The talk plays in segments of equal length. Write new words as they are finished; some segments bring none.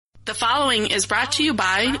The following is brought to you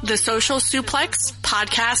by the Social Suplex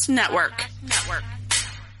Podcast Network.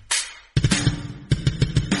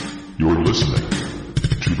 You're listening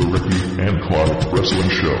to the Ricky and Clive Wrestling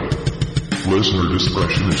Show. Listener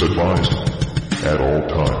discretion is advised at all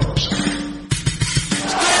times.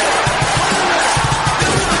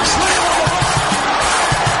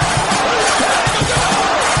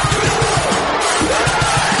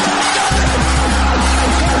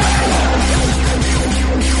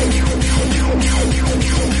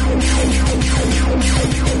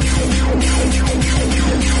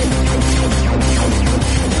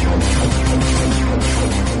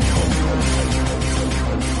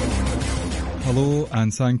 Hello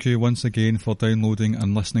and thank you once again for downloading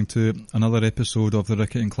and listening to another episode of the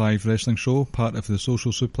Ricky and Clive Wrestling Show, part of the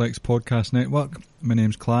Social Suplex Podcast Network. My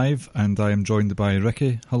name's Clive and I am joined by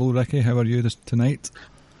Ricky. Hello Ricky, how are you tonight?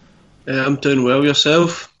 I'm doing well,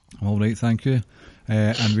 yourself? Alright, thank you.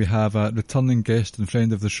 And we have a returning guest and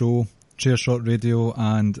friend of the show, Chairshot Radio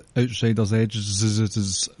and Outsiders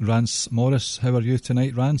Edge's Rance Morris. How are you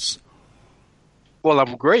tonight, Rance? Well,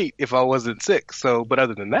 I'm great if I wasn't sick, but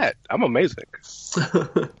other than that, I'm amazing.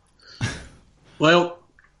 Well,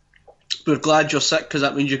 we're glad you're sick because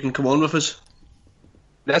that means you can come on with us.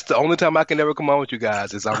 That's the only time I can ever come on with you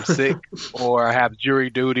guys is I'm sick or I have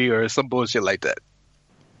jury duty or some bullshit like that.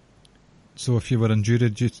 So if you were on jury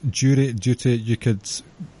duty, you could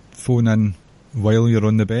phone in while you're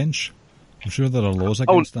on the bench? I'm sure there are laws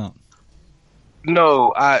against that.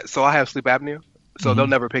 No, so I have sleep apnea, so they'll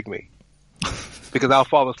never pick me. Because I'll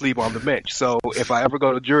fall asleep on the bench. So if I ever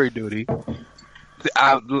go to jury duty,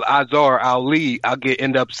 odds are I'll leave.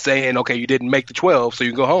 End up saying, okay, you didn't make the 12, so you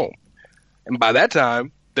can go home. And by that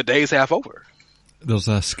time, the day's half over. There's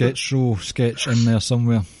a sketch in there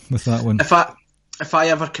somewhere with that one. If I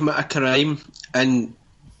ever commit a crime in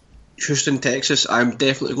Houston, Texas, I'm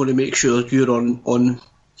definitely going to make sure you're on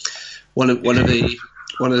one of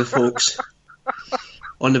the folks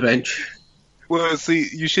on the bench. Well, see,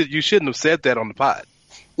 you shouldn't have said that on the pod.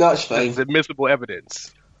 No, it's fine. It's admissible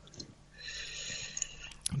evidence.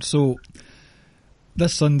 So,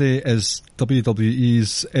 this Sunday is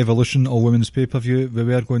WWE's Evolution All Women's pay-per-view. We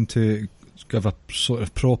were going to give a sort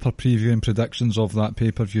of proper preview and predictions of that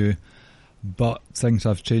pay-per-view, but things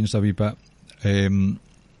have changed a wee bit.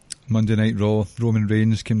 Monday Night Raw, Roman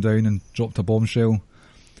Reigns came down and dropped a bombshell,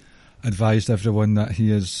 advised everyone that he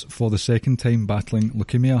is, for the second time, battling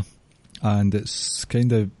leukemia. And it's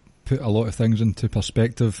kind of put a lot of things into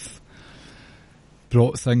perspective,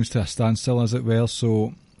 brought things to a standstill, as it were.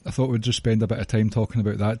 So I thought we'd just spend a bit of time talking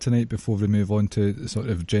about that tonight before we move on to the sort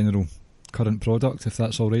of general current product, if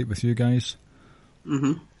that's all right with you guys.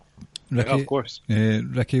 Mm-hmm. Ricky, yeah, of course.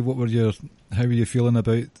 Ricky, how were you feeling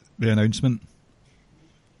about the announcement?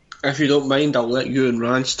 If you don't mind, I'll let you and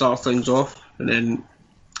Rance start things off, and then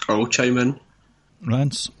I'll chime in.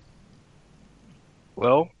 Rance?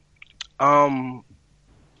 Well,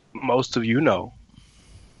 most of you know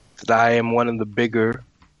that I am one of the bigger,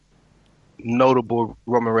 notable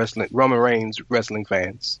Roman Reigns wrestling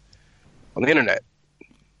fans on the internet.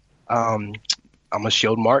 I'm a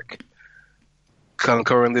Shield mark.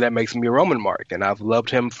 Concurrently, that makes me a Roman mark, and I've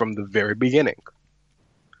loved him from the very beginning.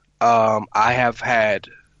 I have had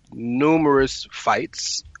numerous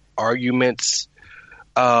fights, arguments,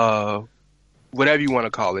 whatever you want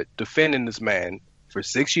to call it, defending this man for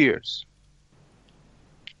 6 years.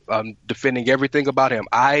 Defending everything about him.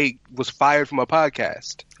 I was fired from a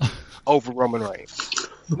podcast over Roman Reigns.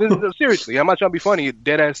 Seriously, I'm not trying to be funny,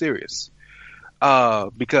 dead ass serious.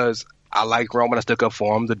 Because I like Roman, I stuck up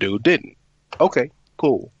for him, the dude didn't. Okay,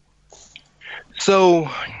 cool.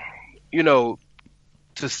 So, to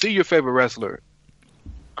see your favorite wrestler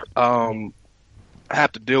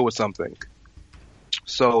have to deal with something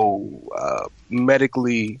so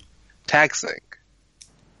medically taxing,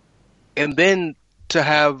 and then to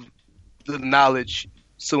have the knowledge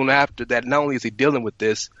soon after that not only is he dealing with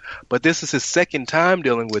this, but this is his second time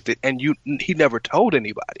dealing with it, and he never told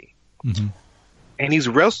anybody. Mm-hmm. And he's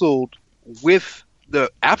wrestled with the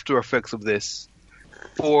after effects of this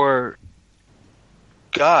for,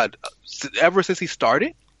 God, ever since he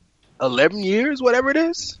started? 11 years, whatever it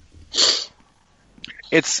is?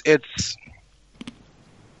 It's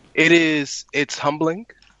humbling.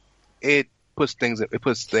 It puts things in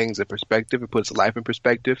perspective. It puts life in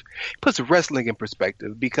perspective. It puts wrestling in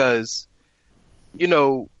perspective because,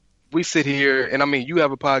 we sit here and you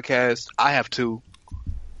have a podcast. I have two.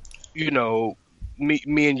 Me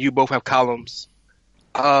and you both have columns.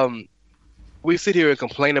 We sit here and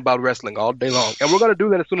complain about wrestling all day long, and we're going to do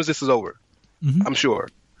that as soon as this is over. I'm sure.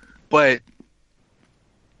 But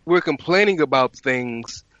we're complaining about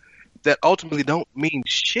things that ultimately don't mean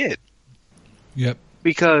shit. Yep.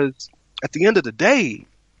 Because at the end of the day,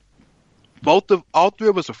 all three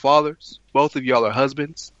of us are fathers. Both of y'all are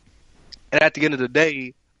husbands. And at the end of the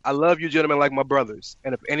day, I love you gentlemen like my brothers.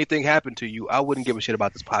 And if anything happened to you, I wouldn't give a shit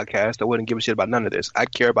about this podcast. I wouldn't give a shit about none of this. I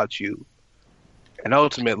care about you. And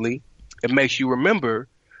ultimately, it makes you remember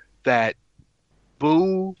that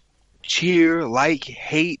boo, cheer, like,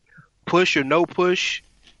 hate, push or no push,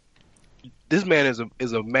 this man is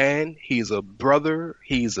a man. He's a brother.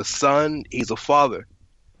 He's a son. He's a father.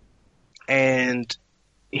 And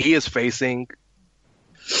he is facing,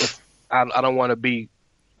 I don't want to be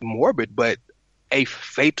morbid, but a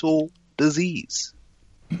fatal disease.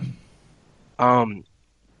 My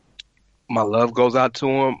love goes out to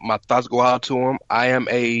him. My thoughts go out to him. I am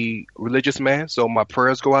a religious man, so my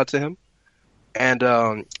prayers go out to him. And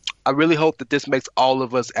I really hope that this makes all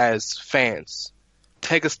of us as fans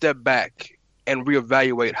take a step back and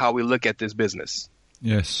reevaluate how we look at this business.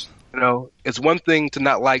 Yes. You know, it's one thing to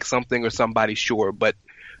not like something or somebody, sure, but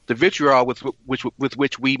the vitriol with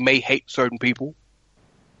which we may hate certain people,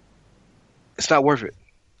 it's not worth it.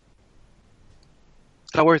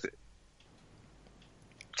 It's not worth it.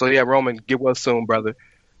 So yeah, Roman, get well soon, brother.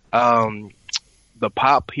 The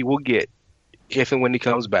pop he will get, if and when he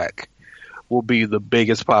comes back, will be the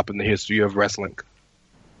biggest pop in the history of wrestling.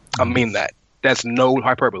 I mean that. That's no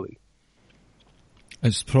hyperbole.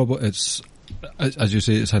 It's as you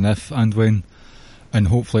say, it's an if and when, and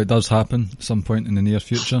hopefully it does happen at some point in the near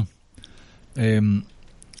future. I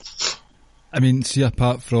mean, see,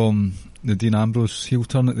 apart from the Dean Ambrose heel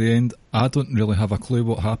turn at the end, I don't really have a clue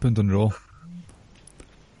what happened on Raw,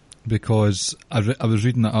 because I was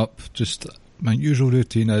reading it up. Just my usual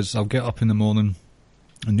routine is I'll get up in the morning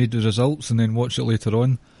and read the results and then watch it later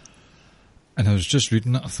on. And I was just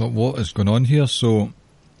reading it, I thought, what is going on here? So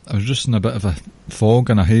I was just in a bit of a fog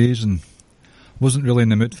and a haze and wasn't really in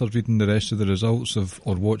the mood for reading the rest of the results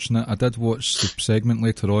or watching it. I did watch the segment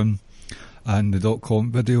later on and the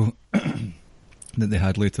 .com video that they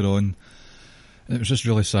had later on. And it was just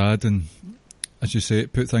really sad, and as you say,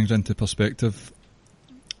 it put things into perspective.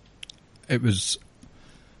 It was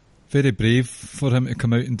very brave for him to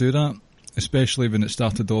come out and do that, especially when it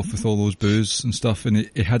started off with all those boos and stuff, and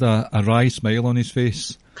he had a wry smile on his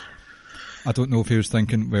face. I don't know if he was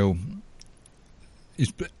thinking, well,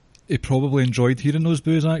 he probably enjoyed hearing those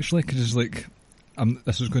boos, actually, because he's like,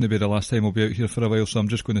 this is going to be the last time I'll be out here for a while, so I'm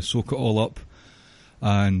just going to soak it all up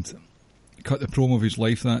and cut the promo of his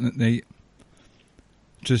life that night.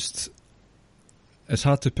 Just, it's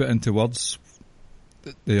hard to put into words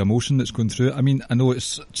the emotion that's going through it. I mean, I know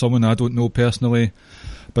it's someone I don't know personally,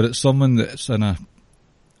 but it's someone that's in a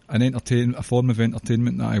form of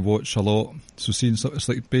entertainment that I watch a lot. So seeing, it's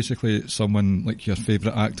like basically someone like your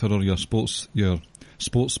favourite actor or your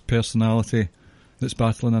sports personality that's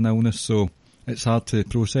battling an illness. So it's hard to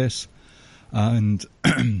process, and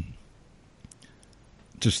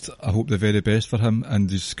just I hope the very best for him. And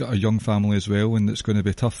he's got a young family as well, and it's going to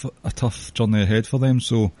be a tough journey ahead for them.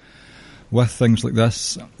 So with things like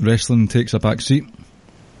this, wrestling takes a back seat.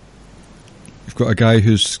 You've got a guy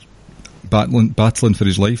who's battling for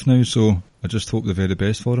his life now, so I just hope the very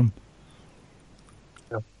best for him.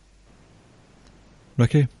 Yeah.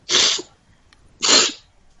 Ricky?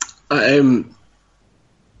 I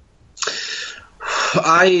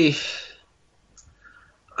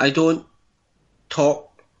don't talk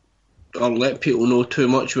or let people know too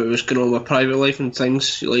much about what's going on in my private life and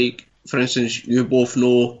things. Like, for instance, you both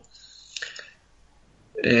know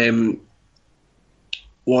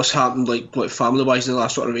what's happened, like family-wise, in the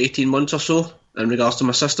last sort of 18 months or so in regards to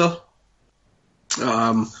my sister.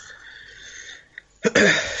 So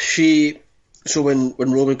when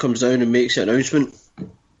Roman comes down and makes the announcement,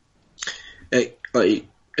 it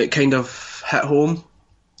kind of hit home.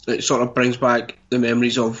 It sort of brings back the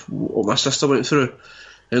memories of what my sister went through,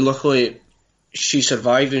 and luckily she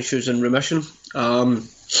survived and she was in remission.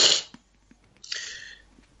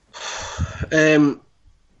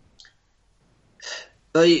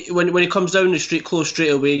 Like when he comes down the street clothes straight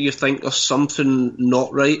away, you think there's something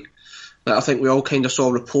not right. Like, I think we all kind of saw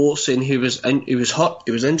reports saying he was hurt,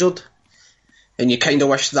 he was injured, and you kind of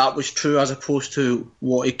wish that was true as opposed to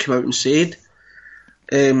what he came out and said.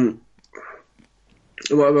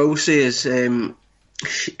 What I will say is he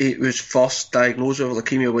was first diagnosed with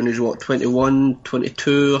leukemia when he was 21,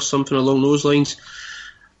 22 or something along those lines.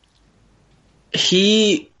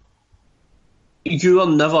 You are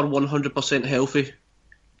never 100% healthy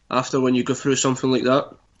after when you go through something like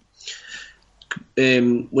that.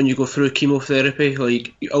 When you go through chemotherapy,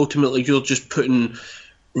 like ultimately you're just putting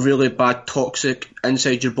really bad toxic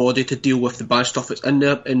inside your body to deal with the bad stuff that's in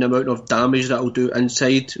there, and the amount of damage that will do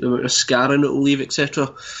inside, the amount of scarring it will leave,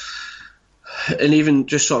 etc. And even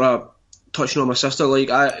just sort of touching on my sister,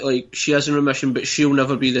 like she is in remission, but she'll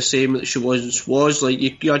never be the same that she was. Like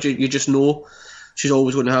you just know she's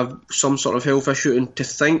always going to have some sort of health issue, and to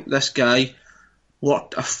think this guy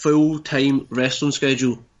worked a full-time wrestling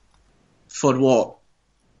schedule for what,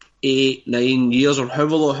 8-9 years or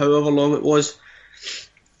however long it was,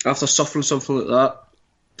 after suffering something like that,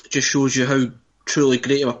 just shows you how truly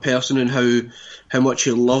great of a person and how much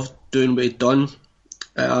he loved doing what he'd done.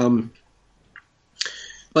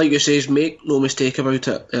 Like you say, make no mistake about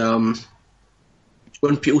it.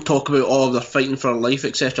 When people talk about, oh, they're fighting for their life,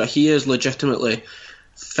 etc., he is legitimately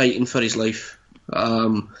fighting for his life.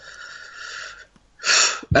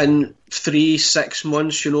 In 3-6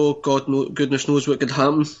 months, goodness knows what could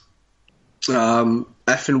happen.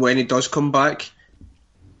 If and when he does come back,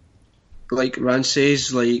 like Rand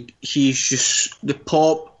says, like, he's just, the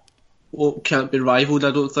pop can't be rivaled,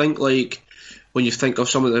 I don't think. Like, when you think of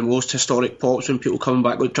some of the most historic pops, when people coming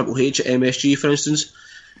back like Triple H at MSG, for instance,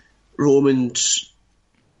 Roman's,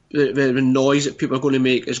 the noise that people are going to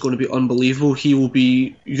make is going to be unbelievable. He will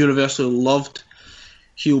be universally loved.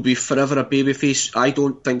 He'll be forever a babyface. I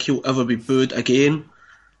don't think he'll ever be booed again.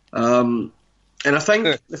 And I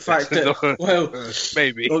think the fact that, well,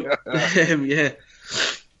 maybe, yeah,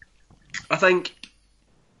 I think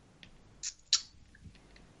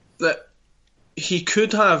that he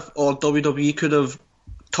could have, or WWE could have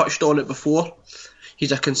touched on it before.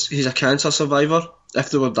 He's a cancer survivor, if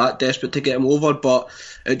they were that desperate to get him over, but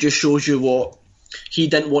it just shows you what he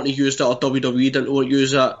didn't want to use that, or WWE didn't want to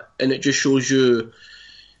use that, and it just shows you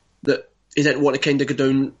that he didn't want to kind of go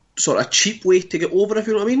down sort of a cheap way to get over, if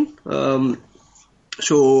you know what I mean.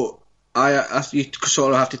 So you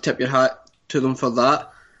sort of have to tip your hat to them for that.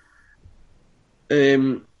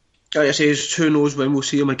 Like I say, who knows when we'll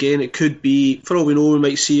see him again. It could be, for all we know, we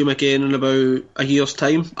might see him again in about a year's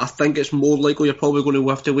time. I think it's more likely you're probably going to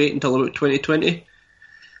have to wait until about 2020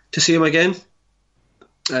 to see him again.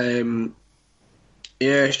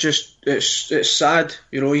 Yeah, it's sad.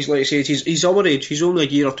 You know, he's, like I said, he's our age. He's only a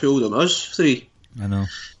year or two older than us, 3. I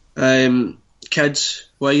know. Kids,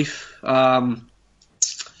 wife.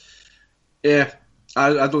 Yeah,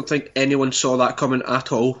 I don't think anyone saw that coming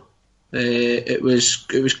at all. It was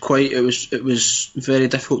very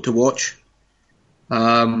difficult to watch.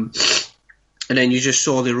 And then you just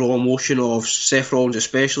saw the raw emotion of Seth Rollins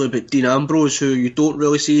especially, but Dean Ambrose, who you don't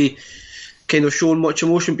really see kind of showing much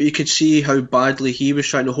emotion, but you could see how badly he was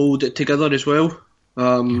trying to hold it together as well.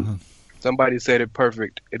 Somebody said it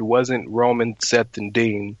perfect. It wasn't Roman, Seth, and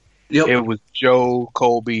Dean. Yep. It was Joe,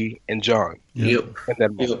 Colby, and John. Yep. In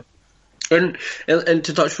that moment. And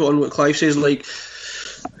to touch on what Clive says, like,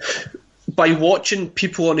 by watching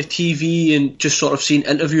people on the TV and just sort of seeing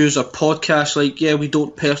interviews or podcasts, like, yeah, we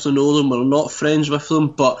don't personally know them, we're not friends with them,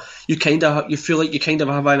 but you feel like you kind of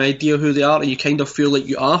have an idea who they are, and you kind of feel like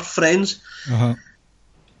you are friends. Uh-huh.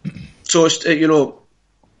 So it's, you know,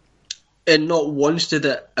 and not once did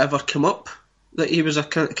it ever come up that he was a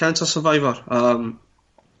cancer survivor.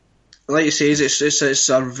 Like you say, it's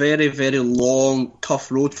a very, very long, tough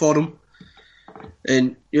road for him,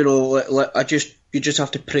 and you know, you just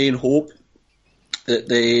have to pray and hope that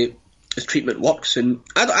the treatment works. And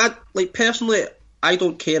I like, personally, I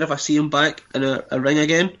don't care if I see him back in a ring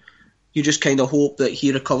again. You just kind of hope that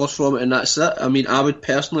he recovers from it, and that's it. I mean, I would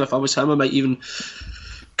personally, if I was him, I might even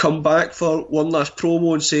come back for one last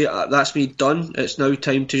promo and say, that's me done. It's now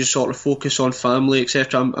time to just sort of focus on family,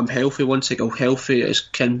 etc. I'm healthy once I go healthy as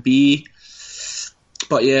can be.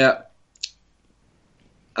 But yeah,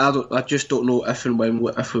 I just don't know if and when,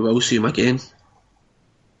 if we will see him again.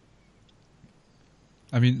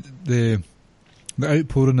 I mean, the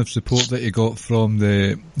outpouring of support that he got from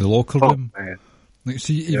the locker room. Man. Like,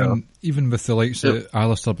 see, even with the likes of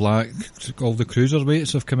Alistair Black, all the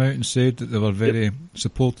cruiserweights have come out and said that they were very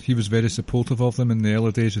he was very supportive of them in the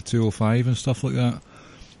early days of 205 and stuff like that.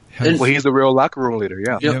 Well, he's a real locker room leader,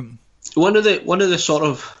 yeah. Yep. One of the sort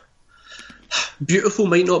of, beautiful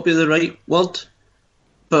might not be the right word,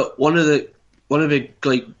 but one of the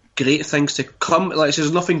like great things to come, like,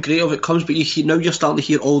 there's nothing great of it comes, but now you're starting to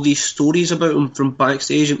hear all these stories about him from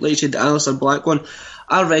backstage. And like you said, the Alistair Black one,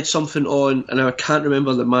 I read something on, and I can't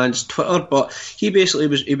remember the man's Twitter, but he basically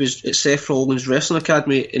was at Seth Rollins Wrestling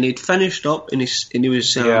Academy, and he'd finished up, and he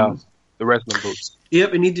was the wrestling boots.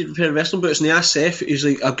 Yep, he needed a pair of wrestling boots, and he asked Seth, he's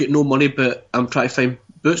like, I've got no money, but I'm trying to find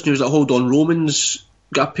boots, and he was like, hold on, Roman's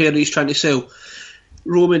got a pair he's trying to sell.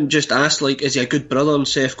 Roman just asked, like, is he a good brother? And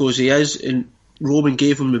Seth goes, he is, and Roman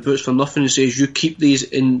gave him the boots for nothing and says, you keep these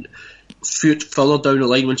in further down the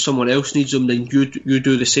line when someone else needs them, then you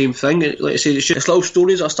do the same thing. Like I said, it's just little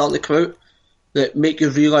stories that are starting to come out that make you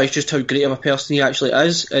realise just how great of a person he actually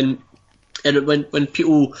is. And when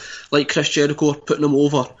people like Chris Jericho are putting him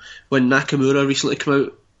over, when Nakamura recently came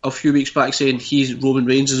out a few weeks back saying Roman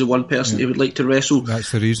Reigns is the one person he would like to wrestle,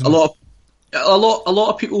 that's the reason. A lot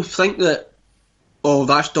of people think that, oh,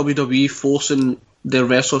 that's WWE forcing their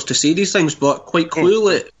wrestlers to say these things, but quite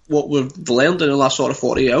clearly what we've learned in the last sort of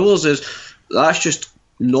 48 hours is that's just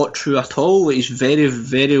not true at all. It's very,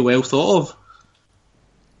 very well thought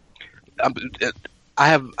of. I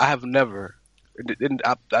have never.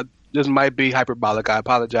 This might be hyperbolic. I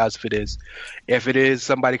apologize if it is. If it is,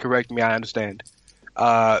 somebody correct me. I understand.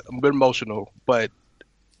 I'm a bit emotional, but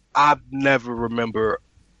I never remember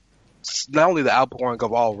not only the outpouring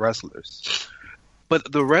of all wrestlers,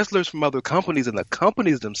 but the wrestlers from other companies and the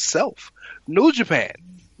companies themselves. New Japan,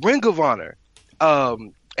 Ring of Honor,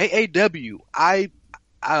 AAW,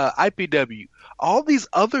 IPW, all these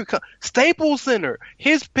other Staples Center.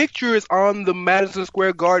 His picture is on the Madison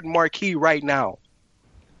Square Garden marquee right now.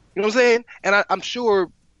 You know what I'm saying? And I'm sure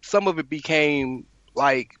some of it became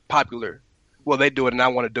like popular. Well, they do it and I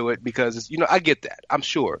want to do it because it's, I get that. I'm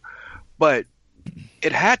sure. But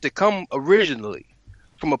it had to come originally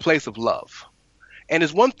from a place of love. And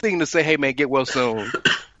it's one thing to say, hey, man, get well soon.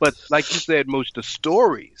 But like you said, Mooch, the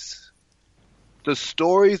stories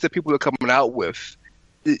that people are coming out with,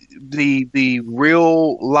 the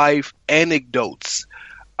real life anecdotes,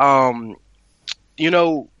 we've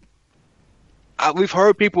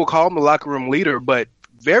heard people call him the locker room leader, but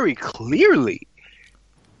very clearly,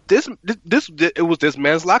 it was this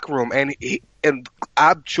man's locker room, and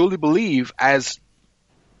I truly believe, as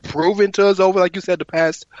proven to us over, like you said, the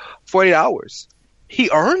past 48 hours, he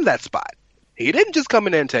earned that spot. He didn't just come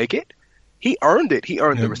in there and take it. He earned it. He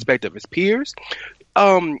earned the respect of his peers.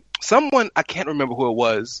 Someone, I can't remember who it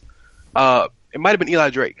was. It might have been Eli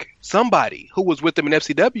Drake. Somebody who was with him in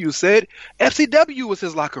FCW said FCW was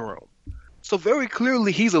his locker room. So very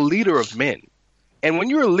clearly, he's a leader of men. And when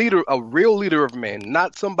you're a real leader of men,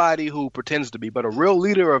 not somebody who pretends to be, but a real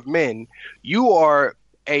leader of men, you are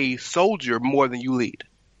a soldier more than you lead,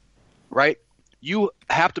 right? You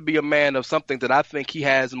have to be a man of something that I think he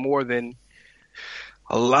has more than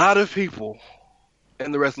a lot of people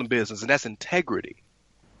in the wrestling business, and that's integrity,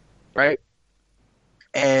 right?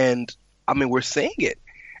 And I mean, we're seeing it.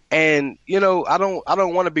 And I don't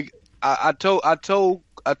want to be. I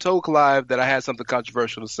told Clive that I had something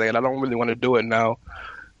controversial to say, and I don't really want to do it now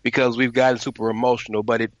because we've gotten super emotional.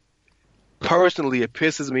 But it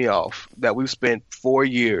pisses me off that we've spent 4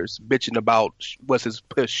 years bitching about what's his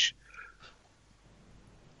push,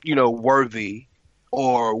 worthy,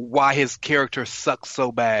 or why his character sucks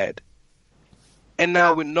so bad. And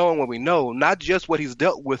now we're knowing what we know, not just what he's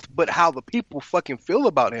dealt with, but how the people fucking feel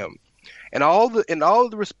about him. And all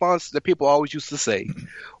the response that people always used to say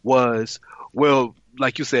was, well,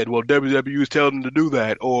 like you said, well, WWE is telling them to do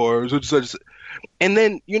that, or such. And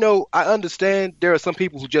then, I understand there are some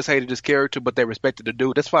people who just hated his character, but they respected the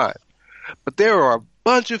dude. That's fine. But there are a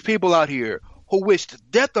bunch of people out here who wished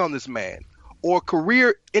death on this man or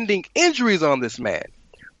career-ending injuries on this man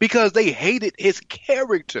because they hated his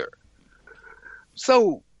character.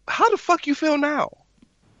 So, how the fuck you feel now?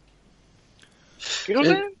 You know what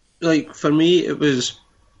I'm saying? Like, for me, it was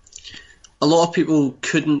a lot of people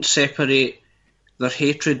couldn't separate their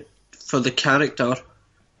hatred for the character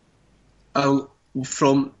out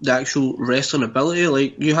from the actual wrestling ability.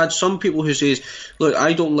 Like, you had some people who says, look,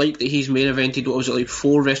 I don't like that he's main evented, what was it, like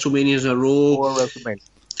 4 WrestleManias in a row? 4 WrestleManias.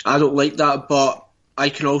 I don't like that, but I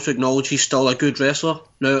can also acknowledge he's still a good wrestler.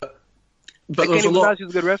 Now, but there's a lot. He's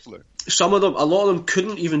a good wrestler. A lot of them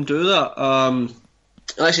couldn't even do that.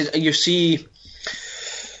 Like I said, you see,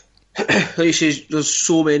 like you say, there's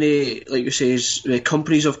so many, like you say,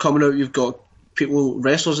 companies have coming out. You've got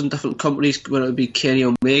wrestlers in different companies, whether it be Kenny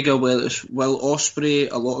Omega, whether it's Will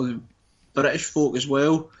Ospreay, a lot of British folk as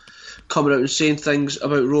well, coming out and saying things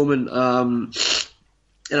about Roman. And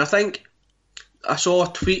I think I saw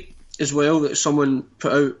a tweet as well that someone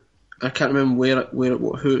put out. I can't remember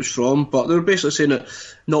who it's from, but they were basically saying that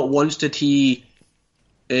not once did he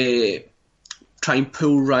try and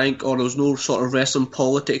pull rank, or there was no sort of wrestling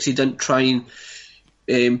politics. He didn't try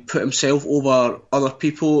and put himself over other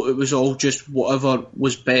people. It was all just whatever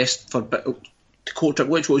was best for, to quote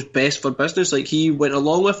Triple H, what was best for business. Like, he went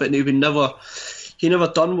along with it, and he never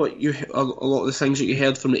done a lot of the things that you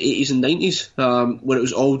heard from the 80s and 90s, where it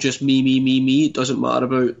was all just me. It doesn't matter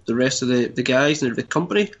about the rest of the guys and the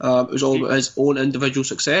company. It was all about his own individual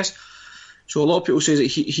success. So a lot of people say that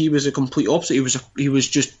he was the complete opposite. He was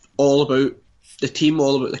just all about the team,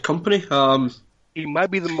 all about the company. He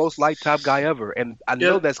might be the most liked top guy ever, and I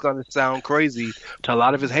know that's going to sound crazy to a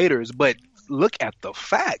lot of his haters, but look at the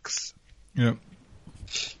facts. Yeah,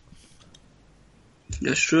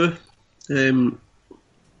 that's true.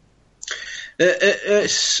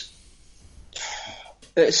 It's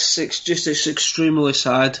extremely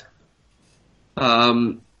sad.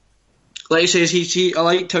 Like he says, I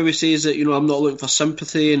liked how he says that, I'm not looking for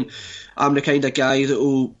sympathy, and I'm the kind of guy that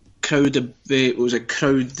will crowd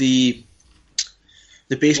the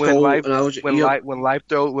baseball when life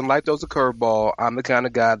throws a curveball, I'm the kind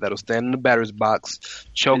of guy that'll stand in the batter's box,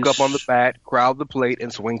 choke up on the bat, crowd the plate,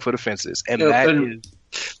 and swing for the fences. And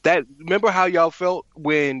that. Remember how y'all felt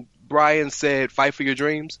when Brian said, "Fight for your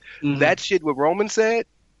dreams"? Mm-hmm. That shit what Roman said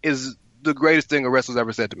is the greatest thing a wrestler's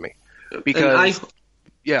ever said to me. Because I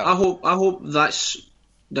hope that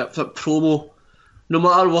promo, no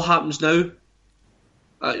matter what happens now,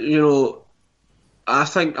 I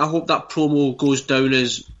hope that promo goes down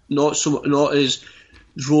as not as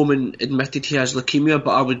Roman admitted he has leukemia,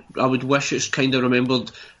 but I would wish it's kind of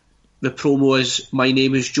remembered the promo as "My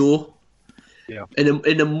name is Joe." Yeah.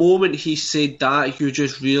 In the moment he said that, you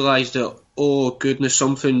just realised that, oh goodness,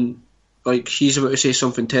 something like he's about to say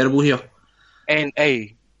something terrible here. And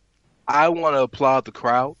I want to applaud the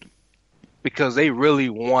crowd because they really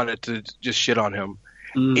wanted to just shit on him.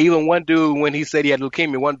 Even one dude, when he said he had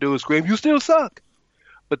leukemia, one dude screamed, "You still suck."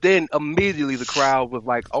 But then immediately the crowd was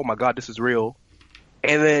like, "Oh my God, this is real."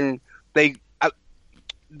 And then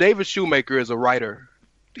David Shoemaker is a writer.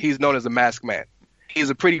 He's known as a mask man. He's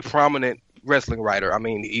a pretty prominent wrestling writer. I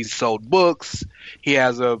mean, he's sold books. He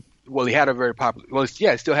had a very popular,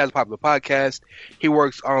 he still has a popular podcast. He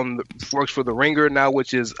works for The Ringer now,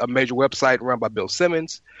 which is a major website run by Bill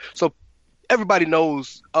Simmons. So everybody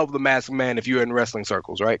knows of the Masked Man if you're in wrestling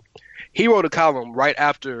circles, right? He wrote a column right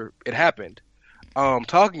after it happened,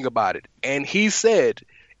 talking about it. And he said,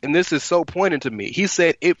 and this is so poignant to me, he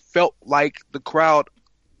said it felt like the crowd,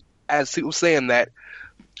 as he was saying that,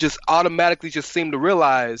 just automatically just seemed to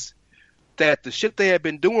realize that the shit they had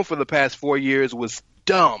been doing for the past 4 years was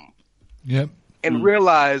dumb. Yep. And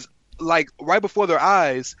realize, like, right before their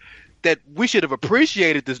eyes, that we should have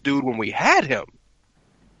appreciated this dude when we had him.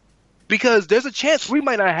 Because there's a chance we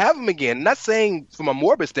might not have him again. Not saying from a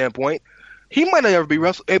morbid standpoint, he might not ever be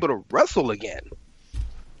able to wrestle again.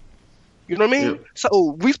 You know what I mean? Yeah.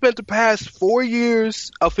 So we spent the past 4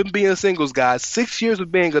 years of him being a singles guy, 6 years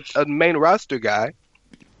of being a main roster guy,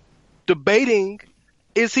 debating,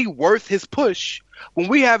 is he worth his push? When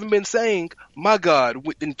we haven't been saying, my God,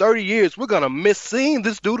 in 30 years, we're going to miss seeing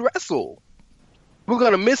this dude wrestle. We're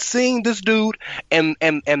going to miss seeing this dude and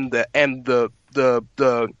the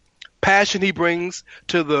passion he brings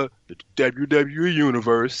to the WWE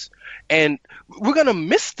universe. And we're going to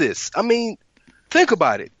miss this. I mean, think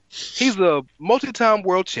about it. He's a multi-time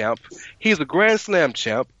world champ. He's a Grand Slam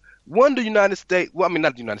champ. Won the United States. Well, I mean,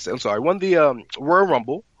 not the United States. I'm sorry. Won the Royal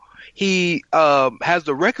Rumble. He has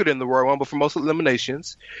the record in the Royal Rumble for most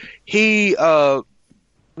eliminations. He damn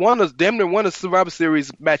near won a Survivor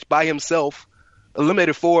Series match by himself,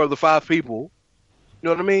 eliminated 4 of the 5 people. You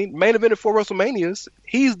know what I mean? Main evented 4 WrestleManias.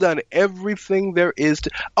 He's done everything there is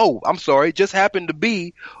to. Oh, I'm sorry. Just happened to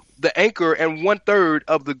be the anchor and 1/3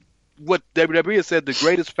 of what WWE has said the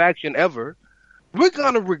greatest faction ever. We're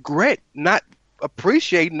gonna regret not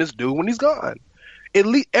appreciating this dude when he's gone. At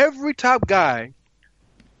least every top guy,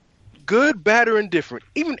 good, bad, or indifferent,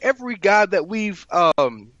 even every guy that we've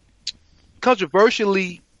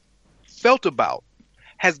controversially felt about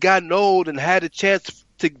has gotten old and had a chance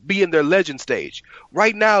to be in their legend stage.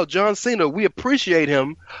 Right now, John Cena, we appreciate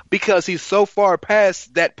him because he's so far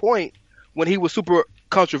past that point when he was super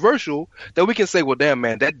controversial that we can say, well, damn,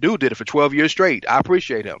 man, that dude did it for 12 years straight. I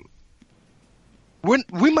appreciate him.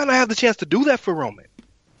 We might not have the chance to do that for Roman.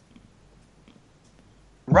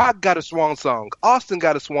 Rock got a swan song. Austin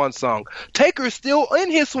got a swan song. Taker's still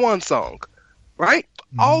in his swan song, right?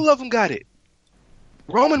 Mm-hmm. All of them got it.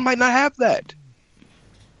 Roman might not have that.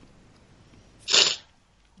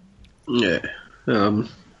 Yeah.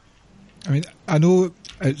 I mean, I know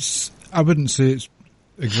I wouldn't say it's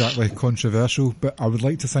exactly controversial, but I would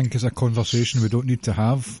like to think it's a conversation we don't need to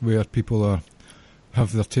have where people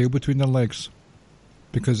have their tail between their legs,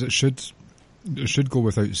 because it should go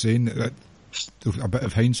without saying that a bit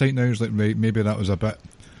of hindsight now is like, maybe that was a bit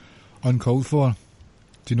uncalled for.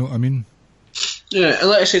 Do you know what I mean? Yeah, and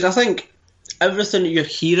like I said, I think everything that you're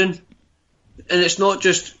hearing, and it's not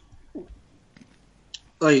just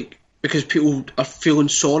like because people are feeling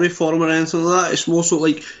sorry for him or anything like that, it's more so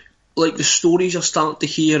like like the stories you're starting to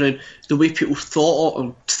hear and the way people thought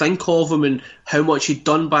or think of him and how much he'd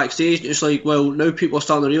done backstage, and it's like, well, now people are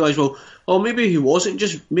starting to realise, well, oh, maybe he wasn't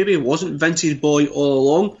Vince's boy all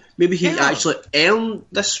along. Maybe he actually earned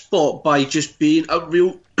this spot by just being a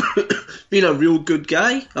real good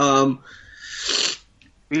guy.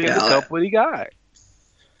 Being a company guy.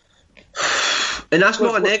 And that's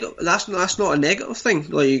not a negative. That's not a negative thing.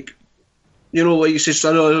 Like, you know, like you said,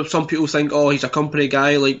 I know some people think, oh, he's a company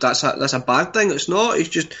guy. Like that's a bad thing. It's not. He's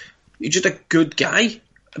just a good guy,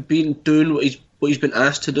 doing what he's been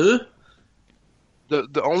asked to do.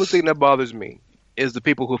 The only thing that bothers me is the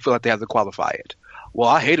people who feel like they have to qualify it. Well,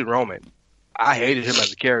 I hated Roman. I hated him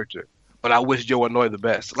as a character, but I wish Joe Anoa'i the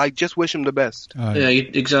best. Like, just wish him the best. Yeah,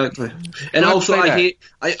 exactly. And also, I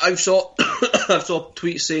saw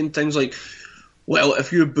tweets saying things like, well,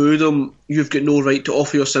 if you booed him, you've got no right to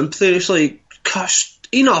offer your sympathy. It's like, gosh,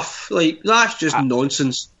 enough. Like, that's just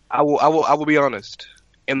nonsense. I will be honest.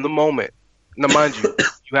 In the moment, now mind you,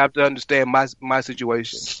 you have to understand my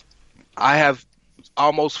situation. I have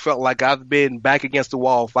almost felt like I've been back against the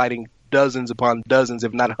wall fighting dozens upon dozens,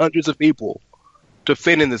 if not hundreds of people to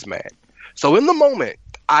fit in this man. So in the moment,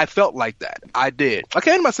 I felt like that. I did. I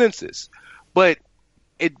came to my senses. But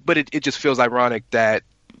it just feels ironic that,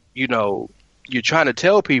 you know, you're trying to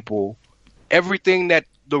tell people everything that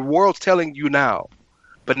the world's telling you now,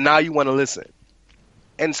 but now you want to listen.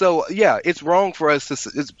 And so, yeah, it's wrong for us to,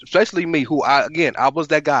 especially me, who I was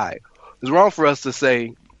that guy. It's wrong for us to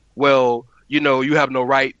say, well, you know, you have no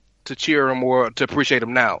right to cheer him or to appreciate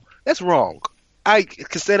him now. That's wrong. I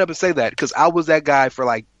can stand up and say that because I was that guy for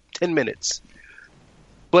like 10 minutes.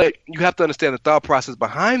 But you have to understand the thought process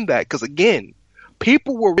behind that because, again,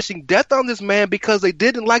 people were wishing death on this man because they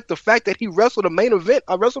didn't like the fact that he wrestled a main event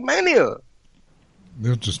on WrestleMania.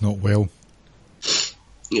 They're just not well.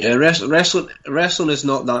 Yeah, wrestling is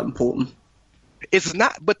not that important. It's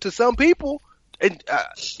not, but to some people, and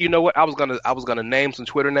you know what? I was gonna name some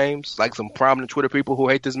Twitter names, like some prominent Twitter people who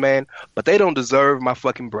hate this man, but they don't deserve my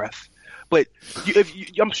fucking breath. But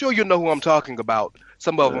I'm sure you know who I'm talking about.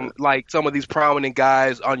 Some of them, like some of these prominent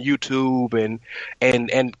guys on YouTube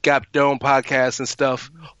and got their own podcasts and stuff,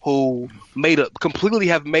 who completely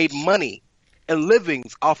have made money and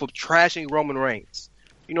livings off of trashing Roman Reigns.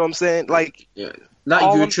 You know what I'm saying? Like, yeah. That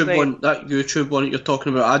YouTube one that you're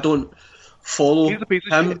talking about, I don't follow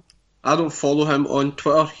him. I don't follow him on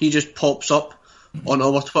Twitter. He just pops up on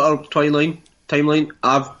our Twitter timeline.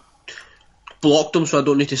 I've blocked him, so I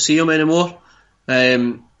don't need to see him anymore.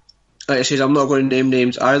 Like I said, I'm not going to name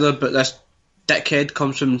names either, but this dickhead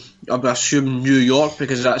comes from, I assume, New York,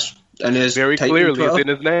 because that's in his very clearly it's in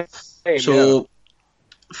his name. So,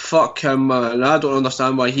 fuck him, man. I don't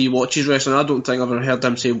understand why he watches wrestling. I don't think I've ever heard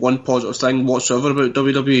him say one positive thing whatsoever about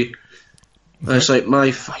WWE. And it's like,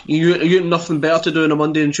 you got nothing better to do on a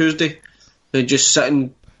Monday and Tuesday than just sit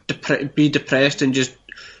and be depressed and just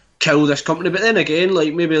kill this company. But then again,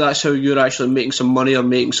 like, maybe that's how you're actually making some money or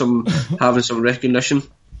having some recognition.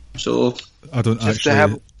 So I don't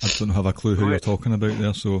have a clue who you're talking about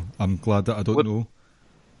there, so I'm glad that I don't know.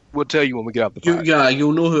 We'll tell you when we get out the podcast. Yeah,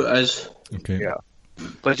 you'll know who it is. Okay. Yeah.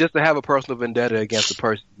 But just to have a personal vendetta against a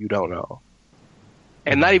person you don't know.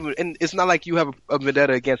 And it's not like you have a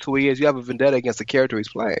vendetta against who he is, you have a vendetta against the character he's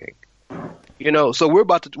playing. You know, so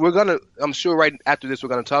I'm sure right after this we're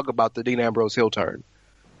gonna talk about the Dean Ambrose heel turn.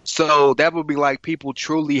 So that would be like people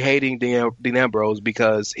truly hating Dean Ambrose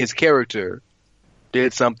because his character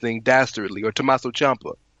did something dastardly, or Tommaso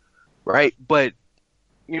Ciampa, right? But,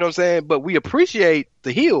 you know what I'm saying? But we appreciate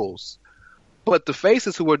the heels. But the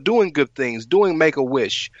faces who are doing good things, doing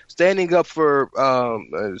Make-A-Wish, standing up for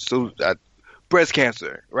breast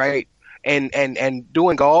cancer, right? And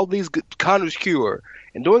doing all these Connor's Cure,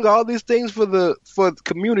 and doing all these things for the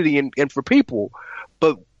community and for people.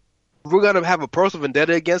 But we're going to have a personal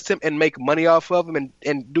vendetta against him and make money off of him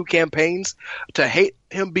and do campaigns to hate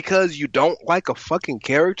him because you don't like a fucking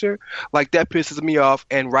character? Like, that pisses me off,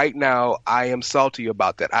 and right now I am salty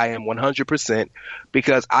about that. I am 100%,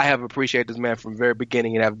 because I have appreciated this man from the very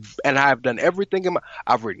beginning, and I've done everything.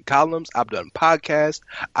 I've written columns, I've done podcasts,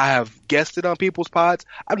 I have guested on people's pods.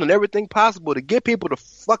 I've done everything possible to get people to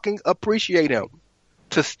fucking appreciate him,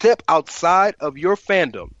 to step outside of your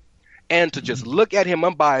fandom and to just look at him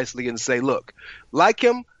unbiasedly and say, look, like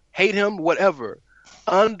him, hate him, whatever,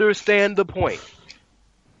 understand the point.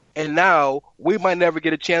 And now we might never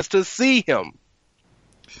get a chance to see him.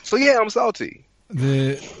 So yeah, I'm salty.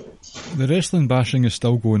 The wrestling bashing is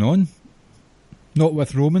still going on. Not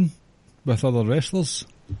with Roman, with other wrestlers.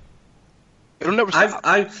 It'll never stop.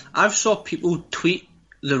 I've saw people tweet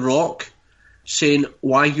The Rock saying,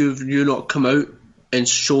 why have you not come out and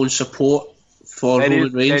showing support for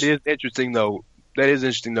Roman Reigns. That is interesting though.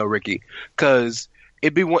 Ricky, because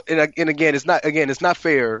it'd be one, and again, it's not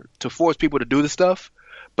fair to force people to do this stuff,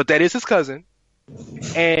 but that is his cousin,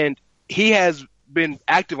 and he has been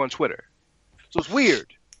active on Twitter, so it's weird.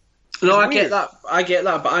 No, I get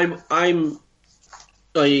that, but I'm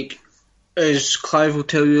like, as Clive will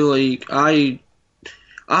tell you, like I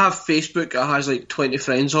have Facebook that has like 20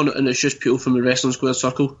 friends on it, and it's just people from the Wrestling Square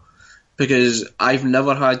circle. Because I've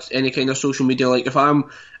never had any kind of social media. Like if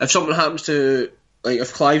something happens to, like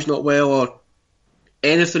if Clive's not well or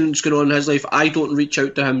anything's going on in his life, I don't reach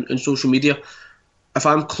out to him in social media. If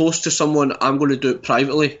I'm close to someone, I'm going to do it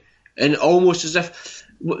privately. And almost as if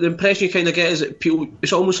the impression you kind of get is that people,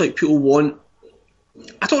 it's almost like people want,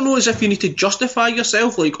 I don't know, as if you need to justify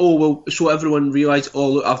yourself, like, oh, well, so everyone realise, oh,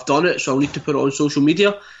 look, I've done it, so I'll need to put it on social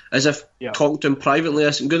media, as if talking to him privately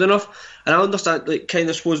isn't good enough. And I understand, like, kind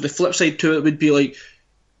of suppose the flip side to it would be, like,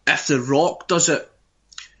 if The Rock does it,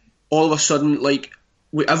 all of a sudden, like,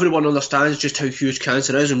 everyone understands just how huge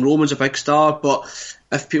cancer is, and Roman's a big star, but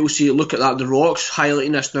if people see, look at that, The Rock's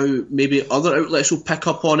highlighting this now, maybe other outlets will pick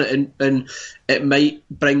up on it, and it might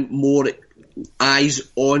bring more eyes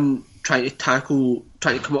on trying to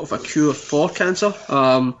come up with a cure for cancer.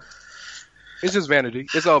 It's just vanity.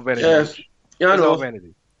 It's all vanity. Yeah, I it's know. all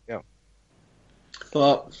vanity. Yeah.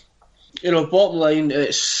 But, bottom line,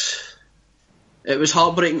 it was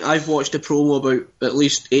heartbreaking. I've watched the promo about at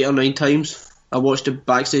least 8 or 9 times. I watched the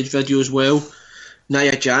backstage video as well.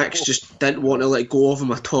 Nia Jax just didn't want to let go of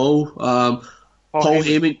him at all. Paul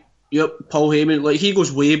Heyman. Yep, Paul Heyman. Like, he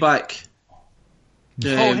goes way back.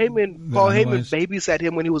 Paul Heyman babysat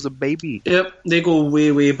him when he was a baby. Yep, they go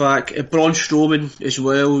way, way back. Braun Strowman as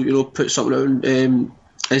well, put something out on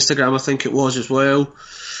Instagram, I think it was as well.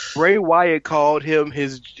 Bray Wyatt called him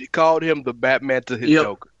the Batman to his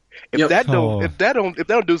Joker. If that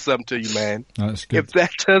don't do something to you, man. That's good. If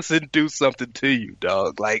that doesn't do something to you,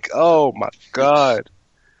 dog, like, oh my God.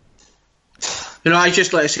 I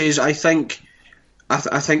just like to say is I think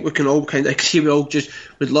we can all kind of see, we all just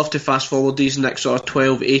would love to fast forward these next sort of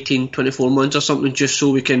 12, 18, 24 months or something, just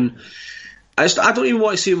so we can. I don't even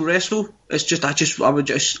want to see him wrestle. It's just I would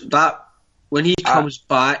just that when he comes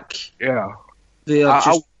back. Yeah,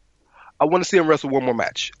 I want to see him wrestle one more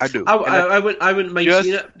match. I do. I wouldn't mind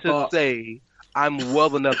seeing it. Just to say I'm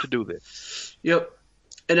well enough to do this. Yep.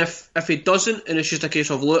 And if he doesn't, and it's just a case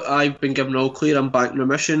of, look, I've been given all clear, I'm back in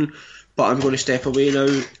remission, but I'm going to step away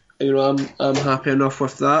now. I'm happy enough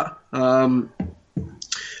with that. But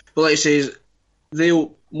like I say,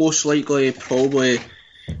 they'll most likely probably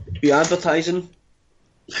be advertising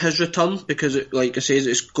his return because, like I say,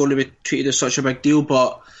 it's going to be treated as such a big deal.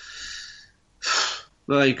 But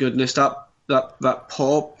my goodness, that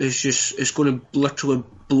pop is just, it's going to literally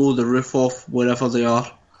blow the roof off wherever they are.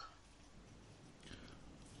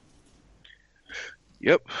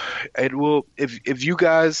 Yep, it will. If you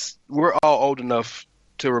guys, we're all old enough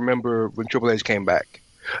to remember when Triple H came back.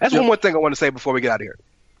 That's one more thing I want to say before we get out of here.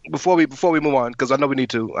 Before we move on, because I know we need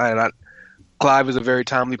to. And Clive is a very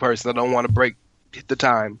timely person. I don't want to break the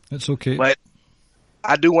time. It's okay. But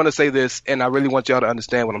I do want to say this, and I really want y'all to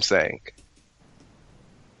understand what I'm saying.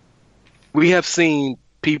 We have seen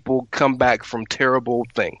people come back from terrible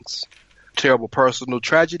things, terrible personal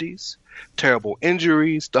tragedies, terrible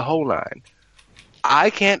injuries, the whole nine.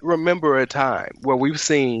 I can't remember a time where we've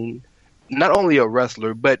seen not only a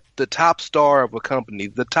wrestler, but the top star of a company,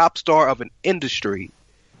 the top star of an industry,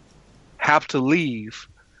 have to leave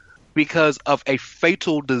because of a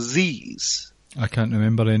fatal disease. I can't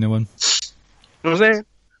remember anyone. You know what I'm saying?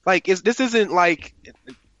 Like, this isn't like,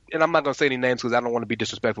 and I'm not going to say any names because I don't want to be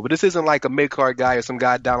disrespectful, but this isn't like a mid-card guy or some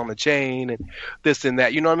guy down on the chain and this and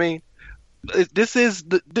that. You know what I mean? This is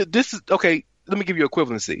okay, let me give you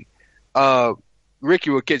equivalency.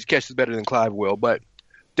 Ricky will catch this better than Clive will, but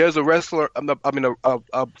there's a wrestler,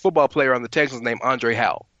 a football player on the Texans named Andre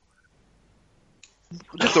Howell.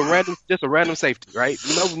 Just a random safety, right?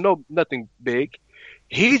 No, nothing big.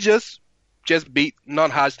 He just beat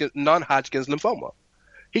non-Hodgkin's lymphoma.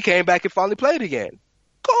 He came back and finally played again.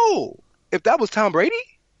 Cool. If that was Tom Brady,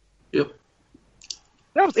 yep.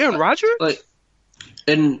 That was Aaron Rodgers,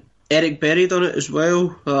 and Eric Berry done it as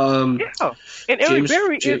well. Yeah, and Eric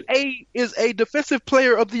Berry is a defensive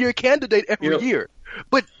player of the year candidate every year.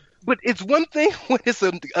 But it's one thing when it's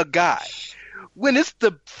a guy. When it's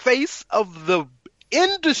the face of the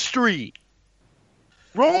industry.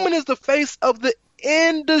 Roman is the face of the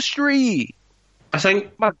industry. I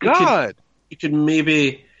think, my God, you could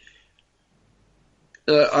maybe.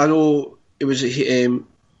 I know it was he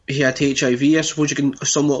had HIV. I suppose you can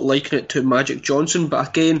somewhat liken it to Magic Johnson, but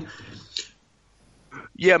again,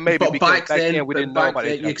 Yeah, maybe. But because back then we didn't know about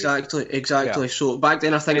then, HIV. exactly. Yeah. So back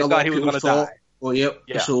then, I think They a thought lot he of was people gonna thought, die. "Oh, yep."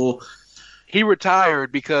 Yeah. So He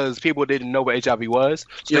retired because people didn't know what HIV was,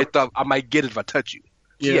 so Yep. they thought I might get it if I touch you.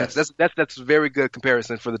 So Yeah. yes, that's a very good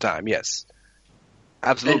comparison for the time. Yes,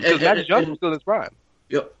 absolutely. And- Because Magic and- Johnson and- was still in his prime.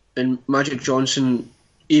 yep. And Magic Johnson,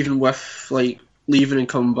 even with like leaving and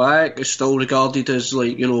coming back, is still regarded as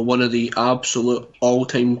like one of the absolute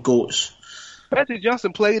all-time goats. Magic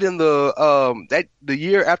Johnson played in the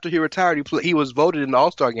year after he retired. He was voted in the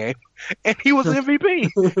All-Star game, and he was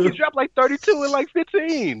MVP. He dropped like 32 and like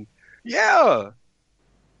 15. Yeah,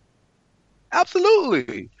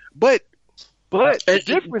 absolutely. But the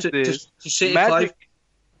difference is to say Magic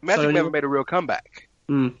Sorry, never made a real comeback,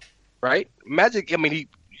 Mm. right? Magic, I mean,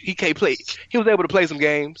 he can't play. He was able to play some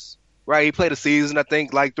games, right? He played a season, I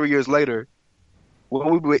think, like 3 years later.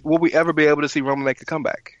 Will we ever be able to see Roman make a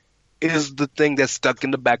comeback? Is the thing that's stuck in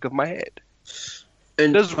the back of my head.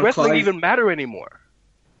 And Does for wrestling Clive, even matter anymore?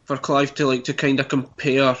 for Clive to kind of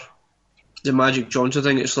compare the Magic Johnson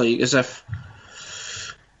thing, it's like as if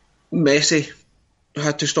Messi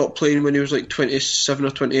had to stop playing when he was like 27 or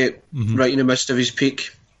 28, right in the midst of his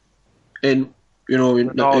peak. And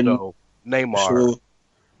Ronaldo, Neymar, so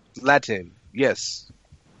Latin, yes,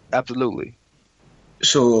 absolutely.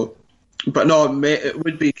 But no, it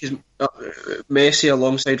would be because Messi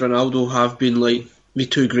alongside Ronaldo have been like the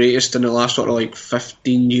two greatest in the last sort of like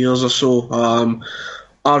 15 years or so.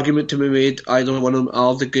 Argument to be made, either one of them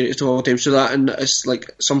are the greatest of all time. So that, and it's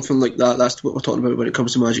like something like that. That's what we're talking about when it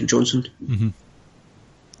comes to Magic Johnson. Mm-hmm.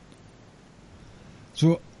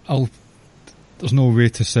 So there's no way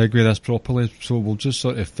to segue this properly, so we'll just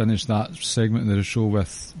sort of finish that segment of the show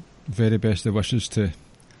with very best of wishes to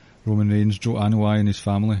Roman Reigns, Joe Anoa'i and his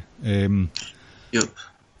family. Yep.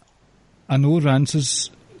 I know Rance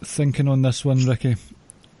is thinking on this one, Ricky.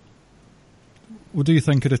 What do you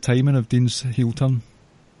think of the timing of Dean's heel turn?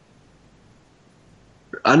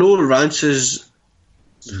 I know Rance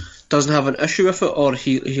doesn't have an issue with it, or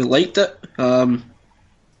he liked it. I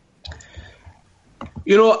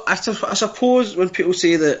suppose when people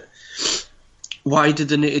say that, why did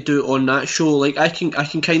they need to do it on that show? Like I can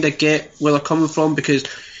kind of get where they're coming from, because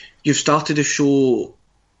you've started a show.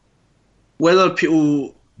 Whether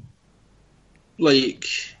people like,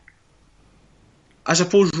 I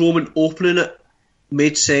suppose Roman opening it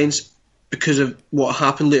made sense because of what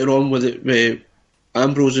happened later on with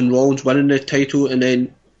Ambrose and Rollins winning the title, and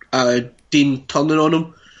then Dean turning on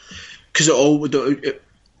him, because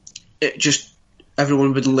it just,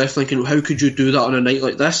 everyone would have left thinking, how could you do that on a night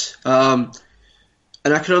like this? And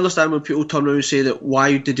I can understand when people turn around and say that,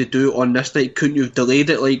 why did you do it on this night? Couldn't you have delayed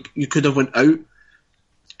it? Like, you could have went out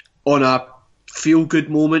on a feel-good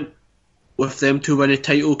moment with them to win a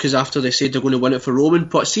title, because after they said they're going to win it for Roman.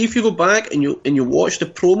 But see, if you go back and you watch the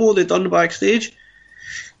promo they done backstage,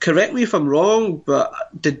 correct me if I'm wrong, but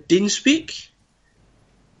did Dean speak?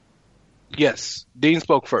 Yes, Dean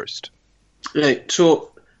spoke first. Right,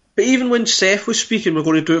 so, but even when Seth was speaking, we're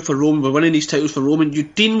going to do it for Roman, we're winning these titles for Roman,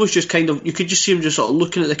 Dean was just kind of, you could just see him just sort of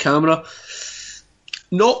looking at the camera.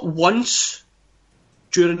 Not once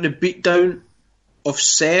during the beatdown of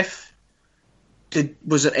Seth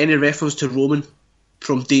was there any reference to Roman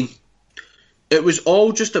from Dean. It was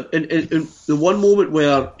all just in the one moment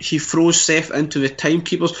where he throws Seth into the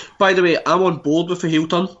timekeepers. By the way, I'm on board with the heel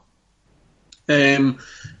turn. The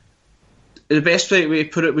best way to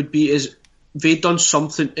put it would be is they'd done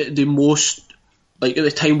something at the most, like at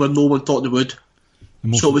the time where no one thought they would.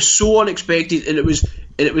 So it was so unexpected, and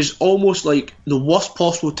it was almost like the worst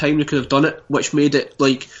possible time they could have done it, which made it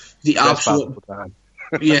like the absolute time.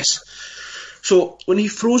 Yes. So when he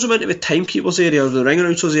throws him into the timekeepers area or the ring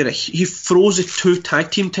announcers area, he throws the two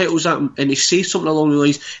tag team titles at him, and he says something along the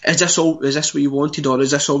lines, is this what you wanted, or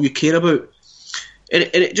is this all you care about? And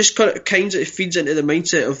it just kind of feeds into the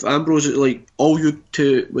mindset of Ambrose, that like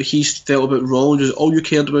what he felt about Rollins is all you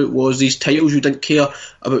cared about was these titles. You didn't care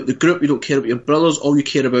about the group, you don't care about your brothers, all you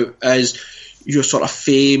care about is your sort of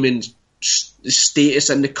fame and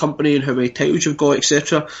status in the company and how many titles you've got,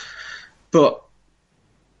 etc. But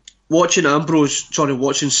watching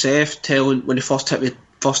Seth telling, when he first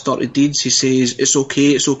started Deeds, he says, it's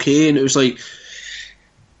okay, and it was like,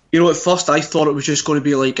 at first I thought it was just going to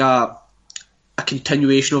be like a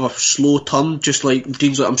continuation of a slow turn, just like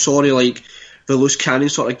Dean's like, I'm sorry, like the loose cannon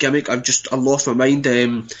sort of gimmick, I lost my mind.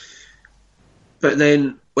 But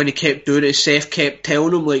then when he kept doing it, Seth kept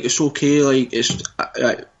telling him like it's okay, like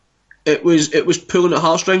it was pulling at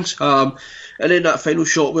heartstrings. And then that final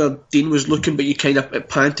shot where Dean was looking, but you kind of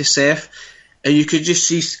panned to Seth, and you could just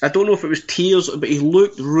see, I don't know if it was tears, but he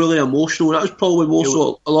looked really emotional. And that was probably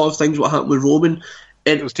a lot of things what happened with Roman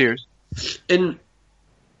It was tears. In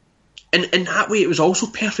that way, it was also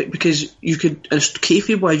perfect because you could, as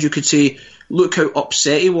kayfabe-wise, you could say, look how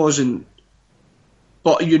upset he was,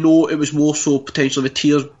 but it was more so potentially the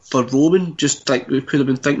tears for Roman, just like we could have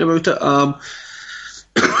been thinking about it.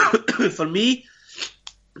 For me,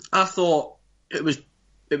 I thought it was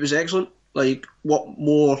excellent. Like,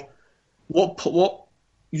 what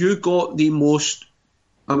you got the most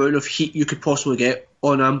amount of heat you could possibly get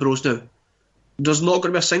on Ambrose now. There's not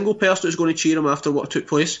going to be a single person who's going to cheer him after what took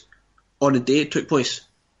place on the day it took place.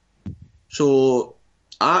 So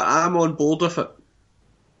I'm on board with it.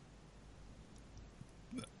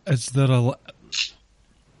 Is there a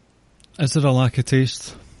lack of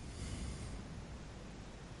taste?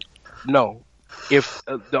 No. If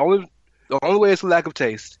the only way it's a lack of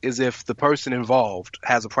taste is if the person involved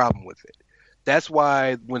has a problem with it. That's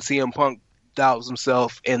why when CM Punk doused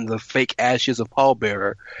himself in the fake ashes of Paul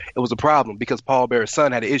Bearer, it was a problem because Paul Bearer's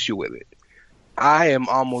son had an issue with it. I am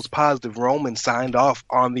almost positive Roman signed off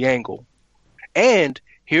on the angle. And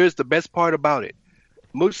here's the best part about it.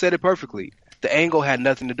 Mooch said it perfectly. The angle had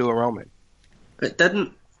nothing to do with Roman. It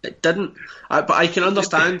didn't. But I can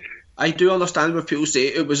understand. I do understand when people say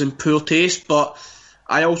it was in poor taste, but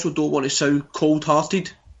I also don't want to sound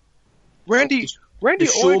cold-hearted. The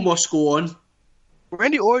show must go on.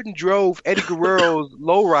 Randy Orton drove Eddie Guerrero's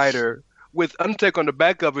lowrider with Undertaker on the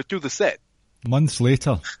back of it through the set. Months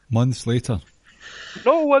later.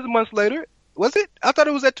 No, it wasn't months later. Was it? I thought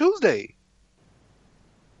it was that Tuesday.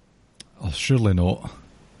 Oh, surely not.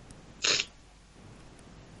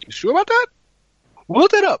 You sure about that?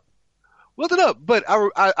 Look it up. But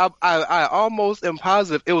I almost am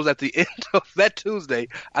positive it was at the end of that Tuesday.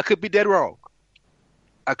 I could be dead wrong.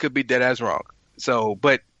 I could be dead as wrong. So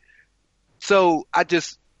I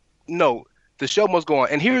just know the show must go on.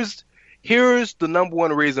 And here's the number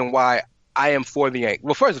one reason why I am for the angle.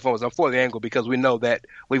 Well, first and foremost, I'm for the angle because we know that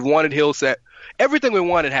we've wanted Hill set. Everything we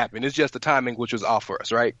wanted happened. It's just the timing which was off for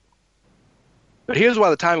us, right? But here's why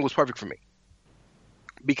the timing was perfect for me.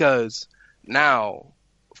 Because now,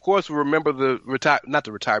 of course, we remember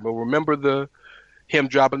remember him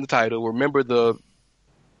dropping the title. Remember the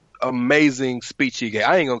amazing speech he gave.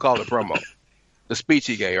 I ain't gonna call it promo. The speech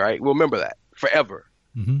he gave, right? We'll remember that forever.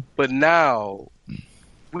 Mm-hmm. But now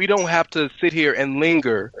we don't have to sit here and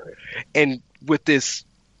linger and with this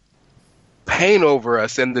pain over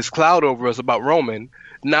us and this cloud over us about Roman.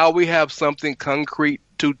 Now we have something concrete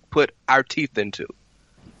to put our teeth into.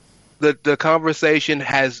 The conversation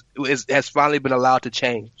has finally been allowed to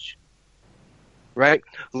change, right?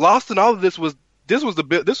 Lost in all of this was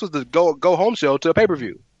the go home show to a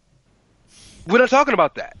pay-per-view. We're not talking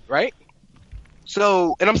about that, right?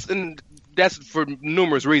 So, and that's for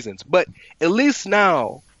numerous reasons, but at least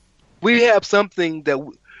now we have something that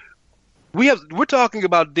we're talking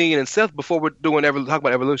about Dean and Seth before we're talking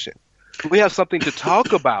about Evolution. We have something to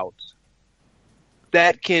talk about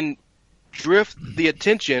that can drift the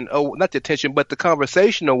attention, not the attention, but the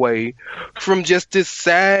conversation away from just this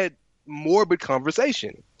sad, morbid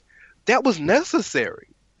conversation. That was necessary.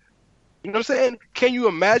 You know what I'm saying? Can you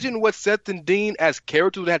imagine what Seth and Dean as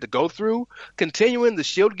characters had to go through, continuing the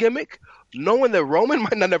Shield gimmick, knowing that Roman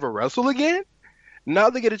might not ever wrestle again?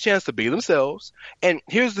 Now they get a chance to be themselves. And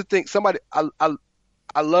here's the thing: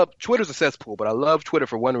 I love Twitter's a cesspool, but I love Twitter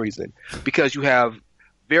for one reason, because you have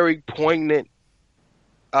very poignant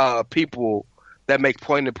people that make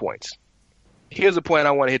poignant points. Here's a point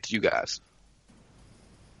I want to hit to you guys.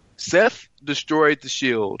 Seth destroyed the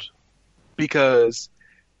Shield because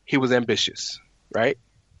he was ambitious, right?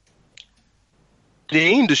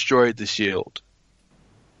 Dean destroyed the Shield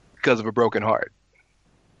because of a broken heart.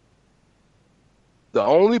 The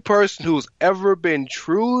only person who's ever been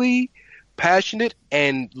truly passionate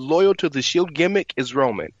and loyal to the Shield gimmick is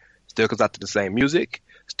Roman. Still comes out to the same music,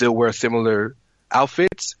 still wears similar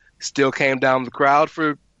outfits, still came down the crowd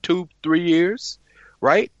for 2-3 years,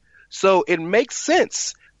 right? So it makes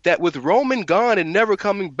sense that with Roman gone and never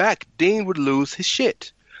coming back, Dean would lose his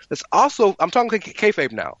shit. Let's also, I'm talking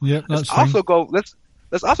kayfabe now. Yeah, let's also go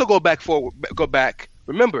back.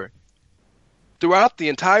 Remember, throughout the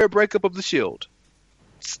entire breakup of the Shield,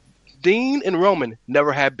 Dean and Roman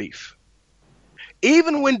never had beef.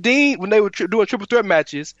 Even when they were doing triple threat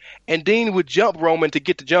matches, and Dean would jump Roman to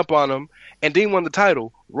get the jump on him, and Dean won the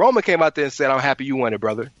title, Roman came out there and said, "I'm happy you won it,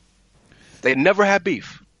 brother." They never had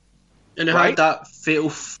beef. And they had that fatal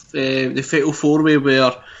 4-way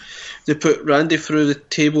where they put Randy through the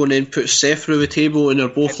table and then put Seth through the table, and they're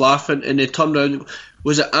both laughing, and they turned around.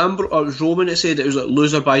 Was it Amber or was Roman that said it was like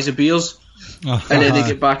loser buys the beers? And then they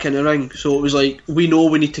get back in the ring. So it was like, we know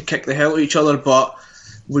we need to kick the hell out of each other, but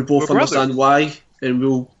we both understand why. and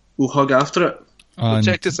we'll hug after it. Well,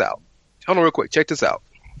 check this out. Hold on real quick. Check this out.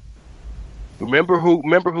 Remember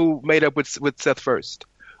who made up with Seth first?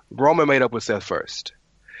 Roman made up with Seth first.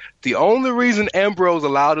 The only reason Ambrose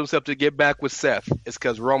allowed himself to get back with Seth is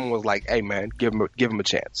because Roman was like, "Hey man, give him a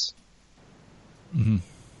chance." Mm-hmm.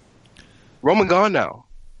 Roman gone now.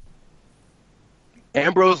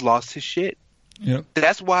 Ambrose lost his shit. Yep.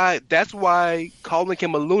 That's why calling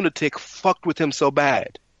him a lunatic fucked with him so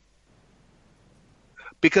bad.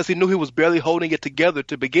 Because he knew he was barely holding it together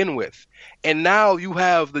to begin with. And now you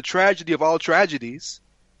have the tragedy of all tragedies.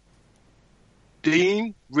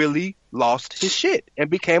 Dean really lost his shit and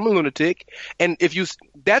became a lunatic. And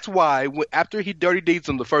that's why after he dirty deeds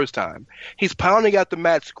him the first time, he's pounding out the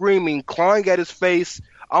mat, screaming, clawing at his face,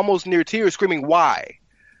 almost near tears, screaming, "Why?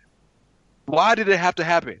 Why did it have to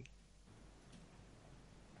happen?"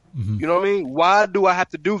 Mm-hmm. You know what I mean? Why do I have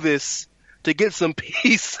to do this to get some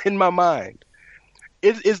peace in my mind?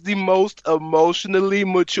 It is the most emotionally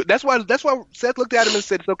mature. That's why Seth looked at him and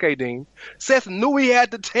said, "It's okay, Dean." Seth knew he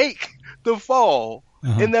had to take the fall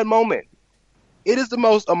in that moment. It is the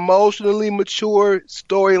most emotionally mature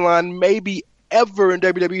storyline maybe ever in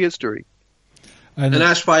WWE history. And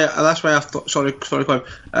that's why I thought. Sorry, Clive.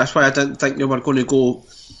 That's why I didn't think they were going to go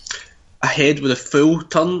ahead with a full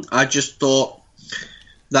turn. I just thought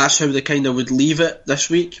that's how they kind of would leave it this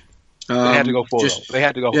week. They had to go full. They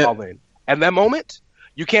had to go all in. At that moment,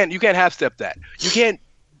 you can't half step that. You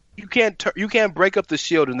can't break up the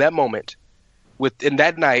Shield in that moment, in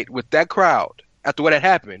that night with that crowd after what had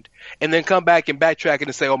happened, and then come back and backtrack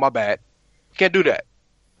and say, "Oh, my bad." You can't do that.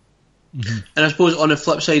 Mm-hmm. And I suppose on the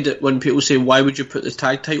flip side, that when people say, "Why would you put the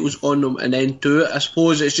tag titles on them and then do it?" I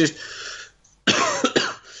suppose it's just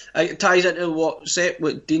it ties into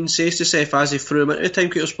what Dean says to Seth as he threw him into the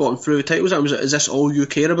timekeeper spot and threw the titles. Is this all you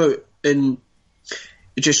care about? And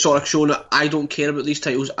it's just sort of showing that I don't care about these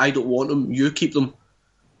titles. I don't want them. You keep them.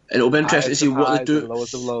 And it'll be interesting to see what they do.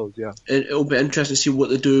 Lowest of lows, yeah. And it'll be interesting to see what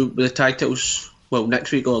they do with the tag titles. Well,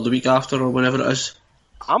 next week or the week after or whenever it is.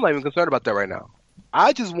 I'm not even concerned about that right now.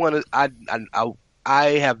 I just want to. I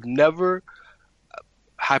have never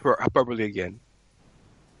hyperbole again.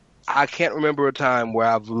 I can't remember a time where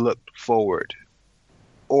I've looked forward,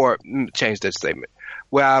 or change that statement,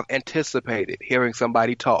 where I've anticipated hearing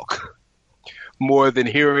somebody talk more than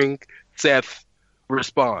hearing Seth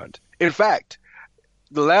respond. In fact,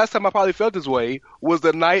 the last time I probably felt this way was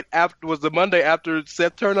the Monday after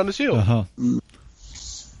Seth turned on the Shield. Uh-huh.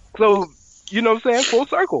 So, you know what I'm saying? Full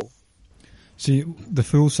circle. See, the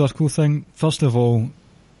full circle thing, first of all,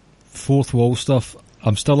 fourth wall stuff,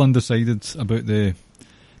 I'm still undecided about the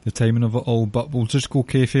timing of it all, but we'll just go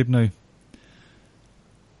kayfabe now.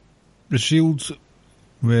 The Shields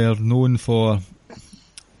were known for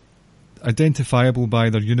identifiable by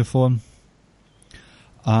their uniform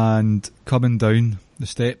and coming down the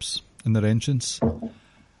steps in their entrance.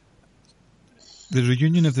 The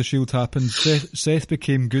reunion of the Shield happened. Seth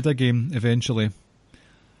became good again eventually,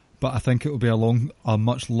 but I think it will be a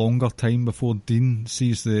much longer time before Dean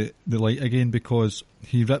sees the light again, because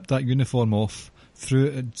he ripped that uniform off, threw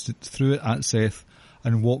it at Seth,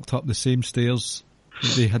 and walked up the same stairs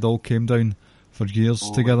that they had all came down for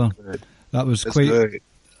years together. That was quite. Good.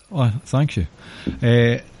 Oh, thank you.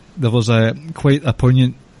 There was quite a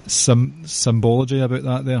poignant symbology about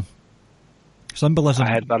that there. Symbolism.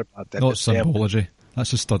 I had thought about that. Not symbology.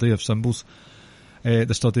 That's the study of symbols.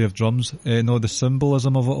 The study of drums. No, the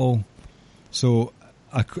symbolism of it all. So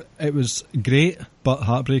it was great, but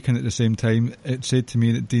heartbreaking at the same time. It said to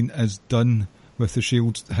me that Dean is done with the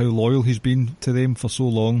Shield, how loyal he's been to them for so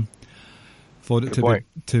long. For it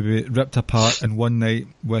to be ripped apart in one night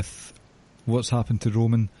with what's happened to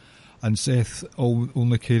Roman and Seth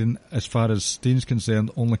only caring, as far as Dean's concerned,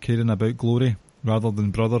 only caring about glory rather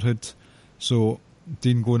than brotherhood. So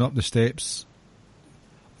Dean going up the steps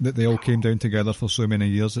that they all came down together for so many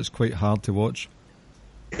years, it's quite hard to watch.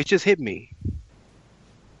 It just hit me.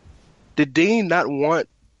 Did Dean not want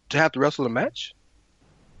to have to wrestle a match?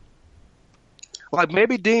 Like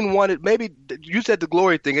maybe Dean wanted, maybe you said the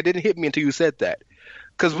glory thing. It didn't hit me until you said that.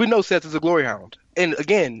 Because we know Seth is a glory hound. And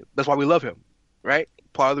again, that's why we love him, right?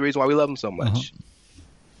 Part of the reason why we love him so much. Uh-huh.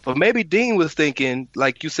 But maybe Dean was thinking,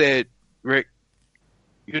 like you said, Rick,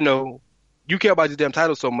 you know, you care about these damn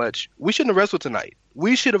titles so much. We shouldn't have wrestled tonight.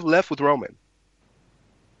 We should have left with Roman.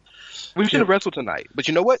 We should have wrestled tonight. But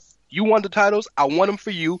you know what? You want the titles. I want them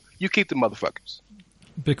for you. You keep the motherfuckers.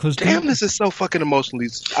 Because Damn, this is so fucking emotionally.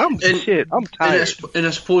 I'm tired. And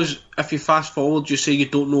I suppose if you fast forward, you say you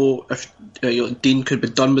don't know if Dean could be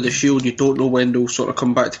done with the Shield. You don't know when they'll sort of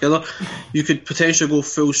come back together. You could potentially go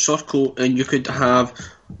full circle, and you could have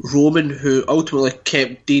Roman, who ultimately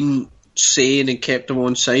kept Dean sane and kept him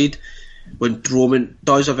on side. When Roman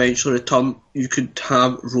does eventually return, you could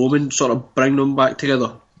have Roman sort of bring them back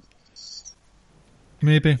together.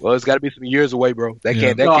 Maybe. Well, it's got to be some years away, bro. That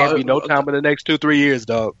can't be no time in the next 2-3 years,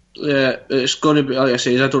 dog. Yeah, it's going to be, like I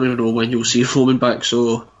say, I don't even know when you'll see Roman back,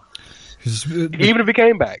 so... Even if he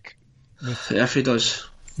came back. If he does.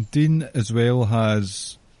 Dean, as well,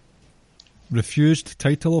 has refused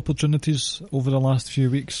title opportunities over the last few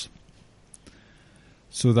weeks.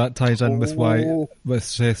 So that ties in with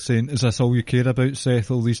Seth saying, is this all you care about, Seth?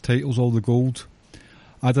 All these titles, all the gold?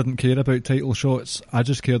 I didn't care about title shots. I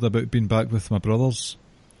just cared about being back with my brothers.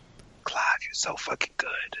 Clive, you're so fucking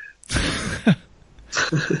good.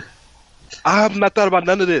 I have not thought about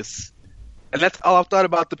none of this. And that's all I've thought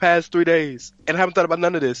about the past 3 days. And I haven't thought about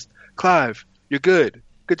none of this. Clive, you're good.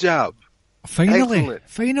 Good job. Finally.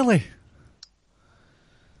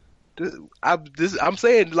 I'm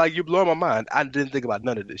saying, like, you're blowing my mind. I didn't think about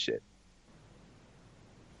none of this shit.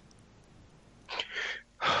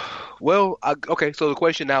 Well, okay, so the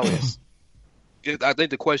question now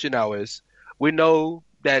is, we know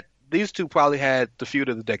that these two probably had the feud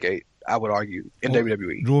of the decade, I would argue, in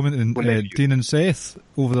WWE. Roman and Dean and Seth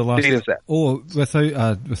over the last... Dean and Seth. Oh, without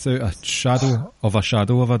a shadow of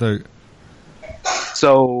a doubt.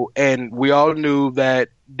 So, and we all knew that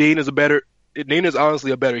Dean is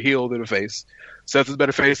honestly a better heel than a face. Seth is a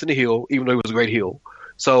better face than a heel, even though he was a great heel.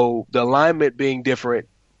 So, the alignment being different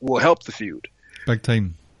will help the feud. Big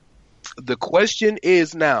time. The question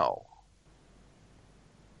is now,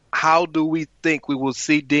 how do we think we will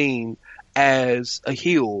see Dean as a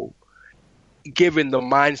heel, given the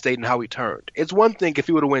mind state and how he turned? It's one thing if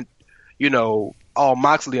he would have went, all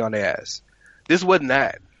Moxley on their ass. This wasn't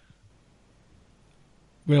that.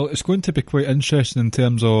 Well, it's going to be quite interesting in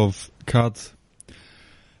terms of card,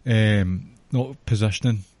 not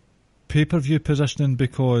positioning, pay-per-view positioning,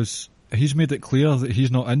 because he's made it clear that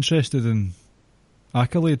he's not interested in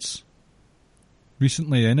accolades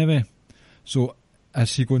recently anyway. So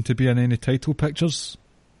is he going to be in any title pictures?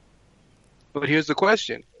 But here's the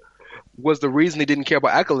question. Was the reason he didn't care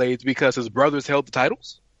about accolades because his brothers held the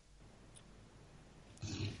titles?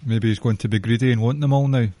 Maybe he's going to be greedy and want them all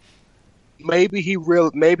now. Maybe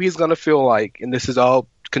he's going to feel like, and this is all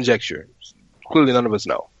conjecture, clearly none of us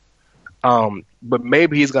know, but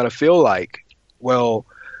maybe he's going to feel like, well,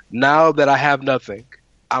 now that I have nothing,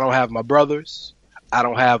 I don't have my brothers, I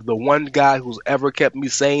don't have the one guy who's ever kept me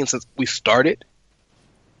sane since we started,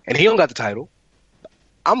 and he don't got the title.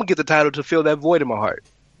 I'm going to get the title to fill that void in my heart.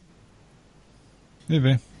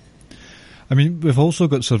 Maybe. I mean, we've also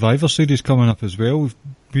got Survivor Series coming up as well.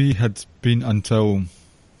 We had been until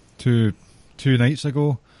two nights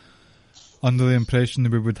ago under the impression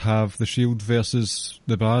that we would have the Shield versus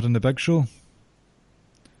the Bar and the Big Show.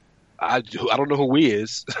 I don't know who we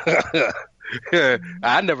is.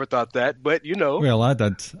 I never thought that, but Well, I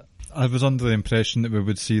did. I was under the impression that we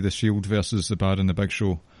would see the Shield versus the Bar and the Big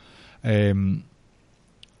Show.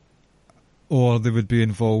 Or they would be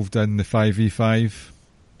involved in the 5v5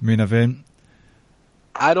 main event.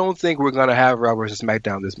 I don't think we're going to have Raw versus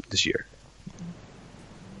SmackDown this year.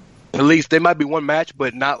 At least there might be one match,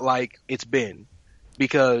 but not like it's been.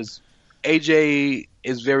 Because AJ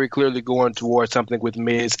is very clearly going towards something with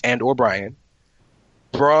Miz and or Bryan.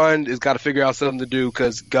 Braun has got to figure out something to do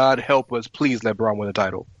because God help us, please let Braun win the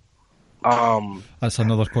title. That's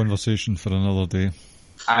another conversation for another day.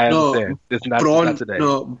 I understand. It's not today.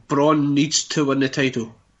 No, Braun needs to win the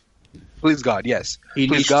title. Please God, yes.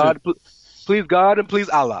 Please God and please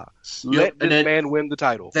Allah. Let this man win the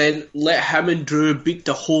title. Then let him and Drew beat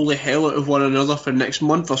the holy hell out of one another for next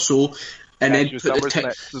month or so, and then put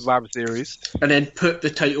the Survivor Series. And then put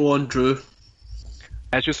the title on Drew.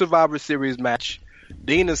 That's your Survivor Series match.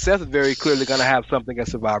 Dean and Seth are very clearly going to have something at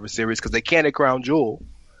Survivor Series because they can't at Crown Jewel,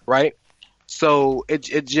 right? So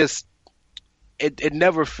it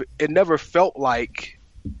never felt like,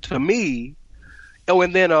 to me. Oh,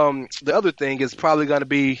 and then the other thing is probably going to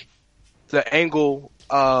be the Angle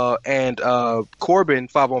and Corbin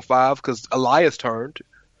 5-on-5 because Elias turned,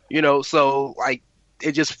 so like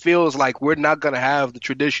it just feels like we're not going to have the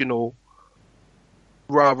traditional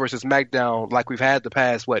Raw versus SmackDown like we've had the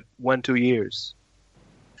past 1-2 years.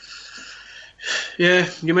 Yeah,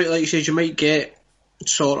 you might, like you said, you might get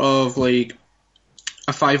sort of like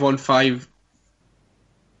a 5-on-5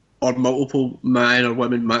 or multiple man or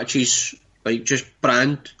women matches like just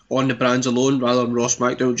brand on the brands alone rather than Raw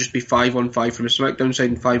SmackDown. It'll just be 5-on-5 from the SmackDown side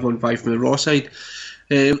and 5-on-5 from the Raw side.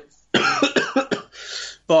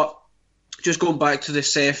 But just going back to the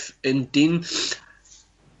Seth and Dean,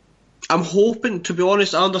 I'm hoping, to be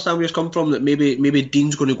honest, I understand where it's come from, that maybe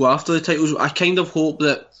Dean's going to go after the titles. I kind of hope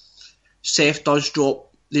that Seth does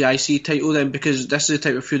drop the IC title then, because this is the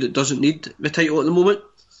type of feud that doesn't need the title at the moment.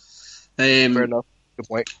 Fair enough. Good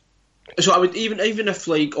point. So I would even if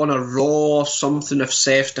like on a Raw or something, if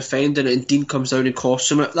Seth's defending it and Dean comes down and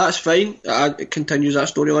costs him it, that's fine. It continues that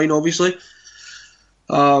storyline, obviously.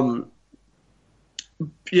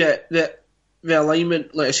 Yeah, the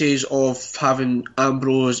alignment, like I say, is of having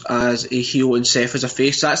Ambrose as a heel and Seth as a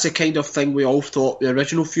face. That's the kind of thing we all thought the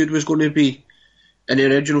original feud was going to be, and the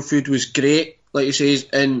original feud was great, like he says,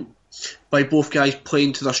 and by both guys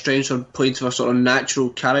playing to their strengths or playing to their sort of natural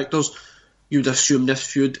characters, you'd assume this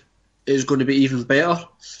feud is going to be even better,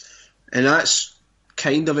 and that's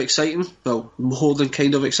kind of exciting. Well, more than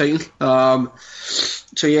kind of exciting.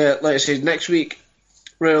 So yeah, like I said, next week,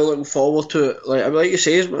 really looking forward to it. Like you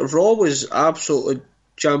say, Raw was absolutely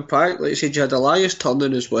jam-packed. Like you said, you had Elias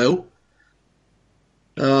turning as well.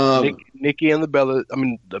 Nikki and the Bellas,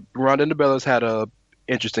 the Ronda and the Bellas had a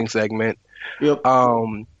interesting segment. Yep.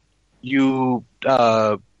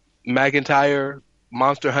 McIntyre,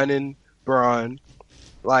 Monster Hunting, Braun.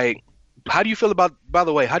 Like, how do you feel about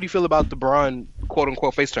the Braun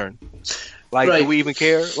quote-unquote face turn? Like, right. Do we even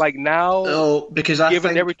care? Like, now, no, because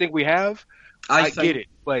given everything we have, I get it,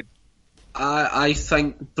 but I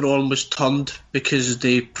think Braun was turned because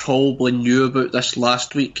they probably knew about this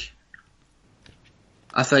last week.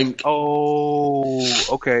 I think. Oh,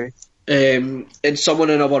 okay. And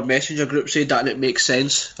someone in our messenger group said that, and it makes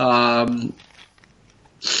sense. Because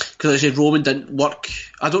I said Roman didn't work.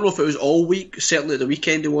 I don't know if it was all week. Certainly at the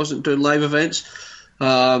weekend he wasn't doing live events.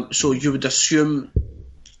 So you would assume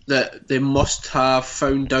that they must have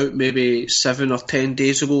found out maybe 7 or 10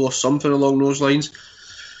 days ago or something along those lines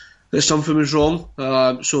that something was wrong.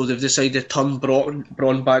 So they've decided to turn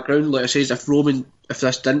Braun back round. Like I said, if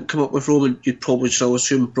this didn't come up with Roman, you'd probably still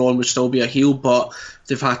assume Braun would still be a heel, but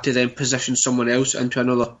they've had to then position someone else into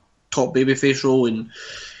another top babyface role, and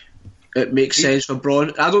it makes sense for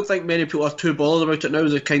Braun. I don't think many people are too bothered about it now.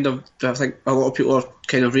 I think a lot of people are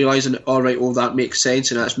kind of realising, alright, well, that makes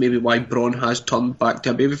sense, and that's maybe why Braun has turned back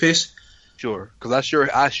to a babyface. Sure, because I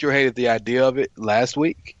sure hated the idea of it last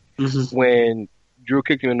week when Drew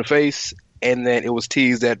kicked him in the face, and then it was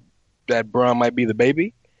teased that Braun might be the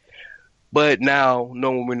baby. But now,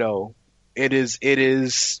 knowing we know, it's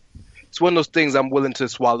one of those things I'm willing to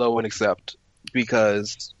swallow and accept,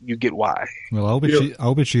 because you get why. Well, I'll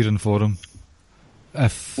be cheering for him.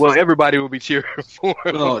 Well, everybody will be cheering for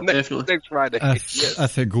him. Oh, definitely. Next Friday.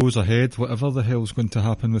 If it goes ahead, whatever the hell's going to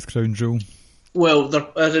happen with Crown Jewel. Well,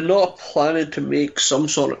 they're not planning to make some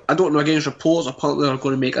sort of... I don't know, against reports, apparently they're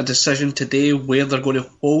going to make a decision today where they're going to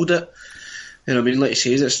hold it. And I mean, like you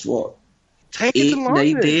say, it's what? Take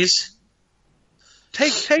 8-9 days?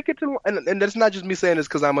 Take it to, and that's not just me saying this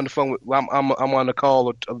because I'm on the phone with, I'm on the call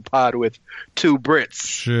or a pod with 2 Brits.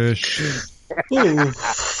 Shush.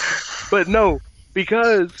 But no,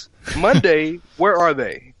 because Monday, where are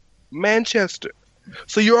they? Manchester.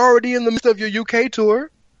 So you're already in the midst of your UK tour.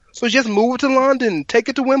 So just move to London, take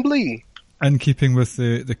it to Wembley. In keeping with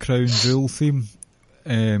the Crown Jewel theme,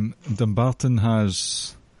 Dumbarton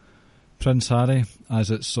has Prince Harry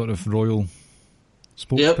as its sort of royal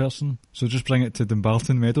spokesperson. Yep. So just bring it to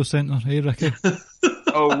Dumbarton Meadow Centre, hey Ricky?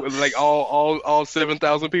 Oh, like all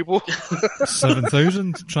 7,000 people?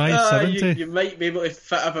 7,000? Try 70. You might be able to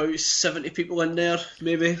fit about 70 people in there,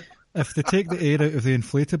 maybe. If they take the air out of the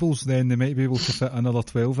inflatables, then they might be able to fit another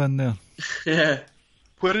 12 in there. Yeah.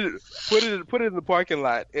 Put it in the parking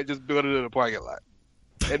lot and just build it in the parking lot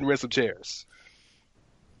and rent some chairs.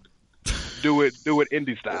 Do it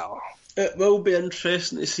indie style. It will be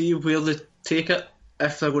interesting to see where they take it,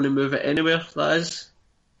 if they're going to move it anywhere, that is.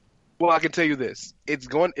 Well, I can tell you this.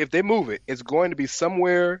 If they move it, it's going to be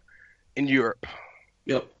somewhere in Europe.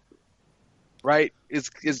 Yep. Right?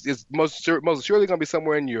 It's most surely going to be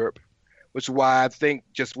somewhere in Europe, which is why I think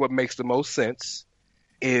just what makes the most sense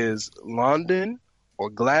is London or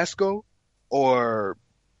Glasgow or,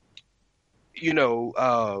 I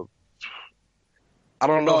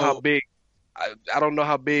don't know how big. I don't know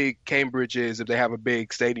how big Cambridge is if they have a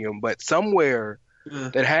big stadium, but somewhere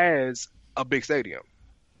that has a big stadium.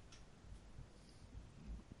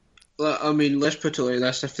 I mean, let's put it like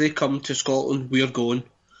this. If they come to Scotland, we're going.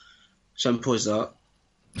 Simple as that.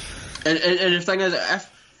 And the thing is,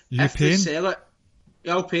 if they sell it,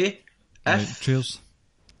 I'll pay. Right, cheers.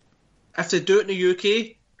 If they do it in the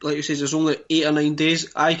UK, like you said, there's only 8 or 9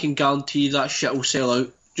 days. I can guarantee that shit will sell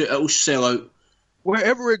out. It'll sell out.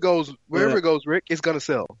 Wherever it goes, Rick, it's gonna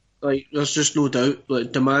sell. Like, there's just no doubt.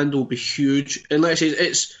 Like, demand will be huge. And like I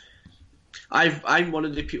said, I'm one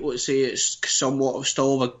of the people that say it's somewhat of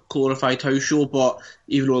still of a glorified house show, but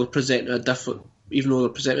even though they're presenting it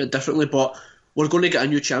differently, but we're going to get a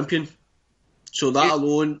new champion. So that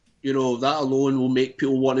alone will make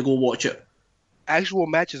people want to go watch it. Actual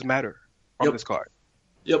matches matter on this card.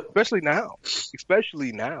 Yep. Especially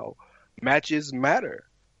now. Matches matter.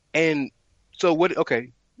 And so what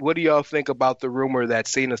do y'all think about the rumor that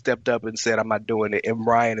Cena stepped up and said, I'm not doing it, and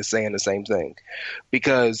Bryan is saying the same thing?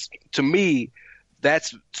 Because to me,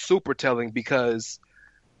 that's super telling, because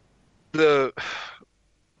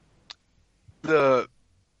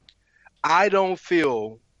I don't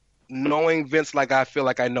feel, knowing Vince like I feel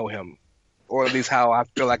like I know him, or at least how I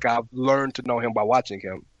feel like I've learned to know him by watching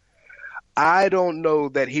him, I don't know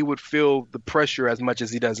that he would feel the pressure as much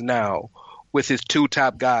as he does now with his 2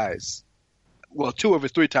 top guys. Well, 2 of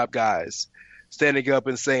his 3 top guys standing up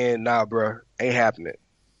and saying, nah, bro, ain't happening.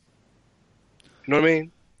 You know what I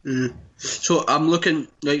mean? Mm. So I'm looking,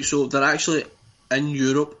 right, so they're actually in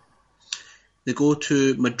Europe. They go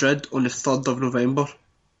to Madrid on the 3rd of November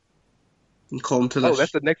and come to this. Oh,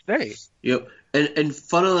 that's the next day. Yep. And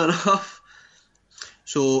funnily enough,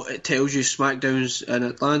 so it tells you SmackDown's in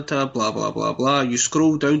Atlanta, blah, blah, blah, blah. You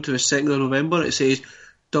scroll down to the 2nd of November, it says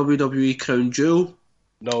WWE Crown Jewel.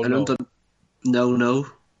 No. No.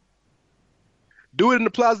 Do it in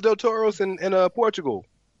the Plaza del Toros in Portugal.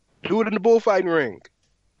 Do it in the bullfighting ring.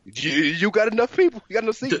 You got enough people. You got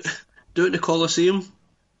enough seats. Do it in the Coliseum.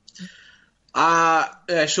 So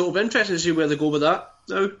it'll be interesting to see where they go with that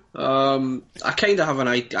now. I kind of have an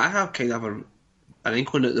idea. I have kind of an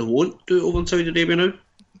inkling that they won't do it over in Saudi Arabia now.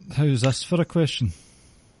 How's this for a question?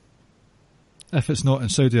 If it's not in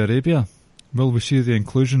Saudi Arabia, will we see the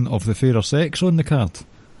inclusion of the fairer sex on the card?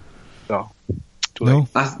 No. Too late.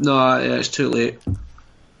 No, it's too late.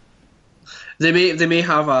 They may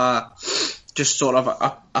have a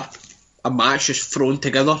match just thrown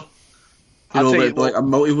together. Like a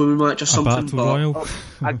multi-woman match or something. Battle Royal.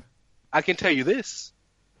 I can tell you this: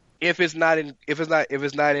 if it's not in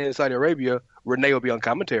Saudi Arabia, Renee will be on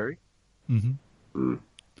commentary. Mm-hmm. Mm.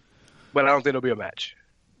 But I don't think there'll be a match.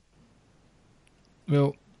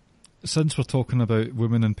 Well, since we're talking about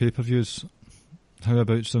women and pay-per-views, how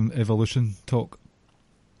about some Evolution talk?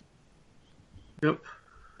 Yep.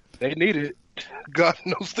 They need it. God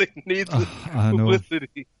knows they need the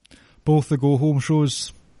publicity. Both the go-home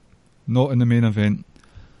shows, not in the main event.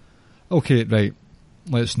 Okay, right.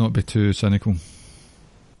 Let's not be too cynical.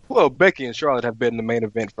 Well, Becky and Charlotte have been the main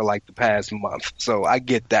event for like the past month, so I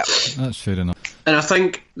get that one. That's fair enough. And I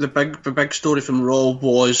think the big story from Raw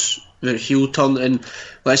was the heel turn, and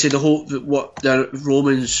like I say, the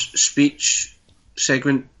Roman's speech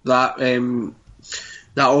segment, that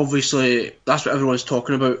obviously that's what everyone's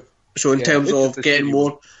talking about. So in terms of getting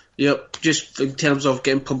more, just in terms of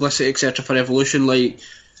getting publicity, etc. for Evolution, like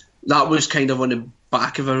that was kind of on the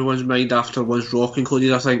back of everyone's mind after once Raw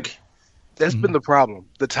concluded, I think. That's been the problem.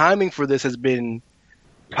 The timing for this has been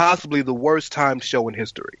possibly the worst timed show in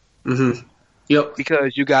history. Mm-hmm. Yep.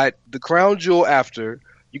 Because you got the Crown Jewel after,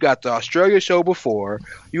 you got the Australia show before,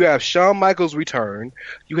 you have Shawn Michaels' return,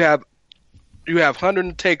 you have Hunter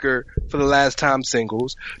and Taker for the last time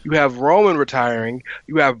singles, you have Roman retiring,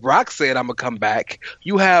 you have Brock saying I'm gonna come back,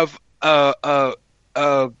 you have a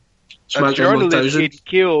journalist getting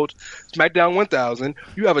killed, SmackDown 1000.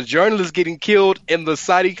 You have a journalist getting killed in the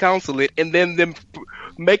Saudi consulate, and then them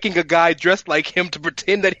making a guy dressed like him to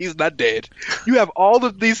pretend that he's not dead. You have all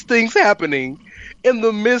of these things happening in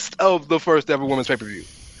the midst of the first ever women's pay-per-view.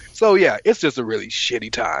 So yeah, it's just a really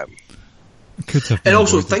shitty time. And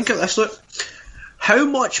also think of this: look, how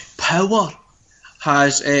much power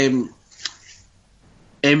has MBS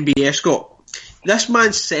got? This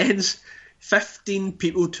man sends 15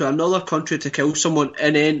 people to another country to kill someone,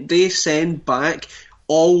 and then they send back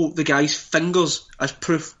all the guy's fingers as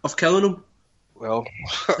proof of killing him. Well,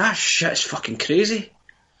 that shit's fucking crazy.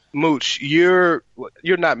 Mooch, you're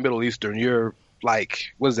not Middle Eastern. You're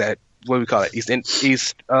like, what is that? What do we call it? East.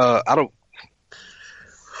 I don't.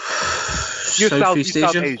 You're Southeast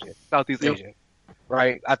Asian,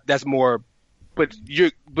 right? That's more. But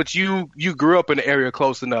you grew up in the area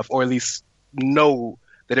close enough, or at least know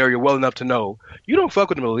that area well enough to know you don't fuck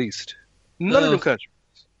with the Middle East. None of them countries.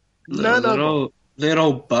 None of them. They're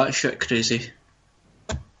all batshit crazy.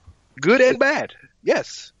 Good and bad,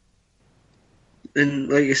 yes. And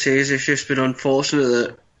like you say, it's just been unfortunate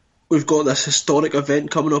that we've got this historic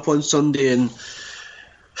event coming up on Sunday and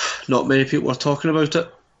not many people are talking about it.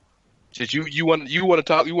 Did you want to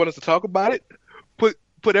talk? You want us to talk about it? Put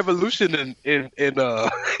Evolution in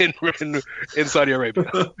Saudi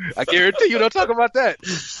Arabia. I guarantee you don't talk about that.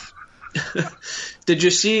 Did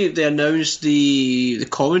you see they announced the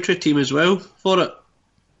commentary team as well for it?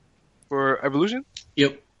 For Evolution?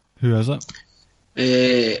 Yep. Who is it?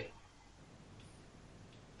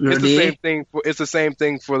 It's the same thing. It's the same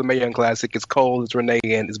thing for the Mae Young Classic. It's Cole, it's Renee,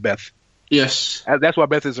 and it's Beth. Yes. That's why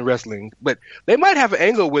Beth isn't wrestling. But they might have an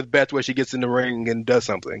angle with Beth where she gets in the ring and does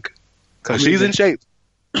something. Because she's in shape.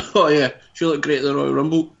 Oh, yeah. She looked great at the Royal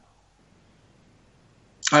Rumble.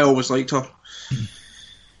 I always liked her.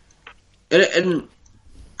 And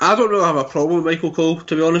I don't really have a problem with Michael Cole,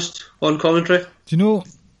 to be honest, on commentary. Do you know,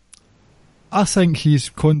 I think he's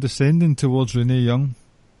condescending towards Renee Young.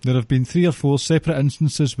 There have been 3 or 4 separate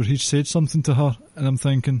instances where he's said something to her, and I'm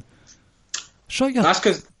thinking, shut your mouth.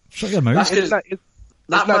 That's because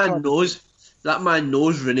that man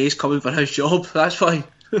knows Renee's coming for his job. That's fine.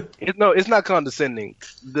 It's not condescending.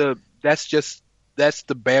 That's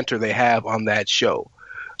the banter they have on that show.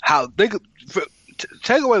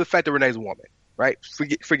 Take away the fact that Renee's a woman, right?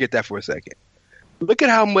 Forget that for a second. Look at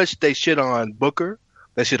how much they shit on Booker,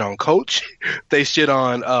 they shit on Coach, they shit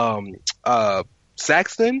on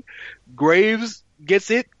Saxton. Graves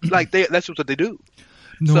gets it. Like that's what they do.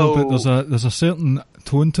 No, but there's a certain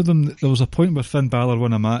tone to them. There was a point where Finn Balor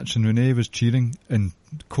won a match and Renee was cheering, and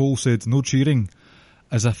Cole said no cheering,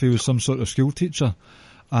 as if he was some sort of school teacher.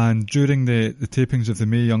 And during the tapings of the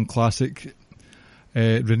Mae Young Classic,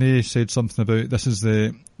 Renee said something about this is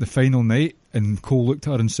the final night, and Cole looked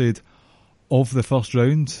at her and said, of the first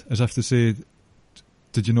round, as if to say,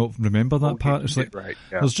 did you not remember that part? It's like, right,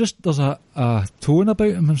 yeah. there's a tone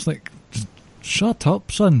about him. It's like, shut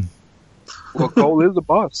up, son. Well, Cole is the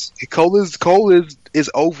boss. Cole is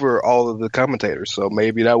over all of the commentators, so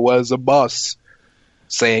maybe that was a boss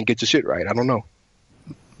saying, get your shit right. I don't know.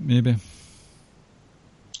 Maybe.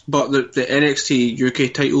 But the NXT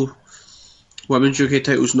UK title, Women's UK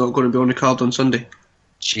title, is not going to be on the card on Sunday.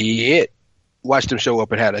 Shit. Watch them show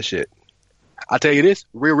up and have that shit. I'll tell you this,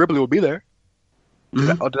 Rhea Ripley will be there.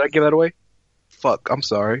 Did I give that away? Fuck, I'm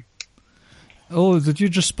sorry. Oh, did you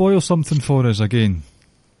just spoil something for us again?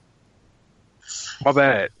 My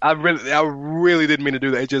bad. I really didn't mean to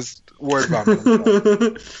do that. It just word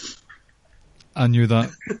vomit. I knew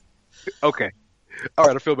that. Okay. All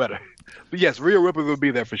right, I feel better. But yes, Rhea Ripley will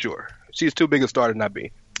be there for sure. She's too big a star to not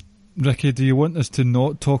be. Ricky, do you want us to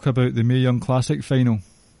not talk about the Mae Young Classic final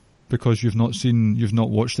because you've not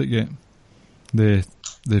watched it yet? The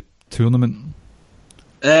tournament.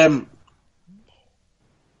 You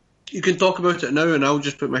can talk about it now, and I'll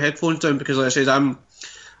just put my headphones down because, like I said,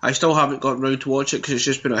 I still haven't gotten round to watch it because it's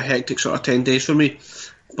just been a hectic sort of 10 days for me.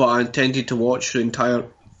 But I intended to watch the entire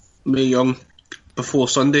Mae Young before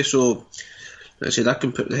Sunday, so like I said, I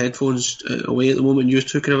can put the headphones away at the moment. You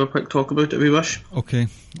two can have a quick talk about it if you wish. Okay,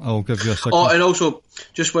 I'll give you a second. Oh, and also,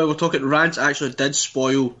 just while we're talking, Rance actually did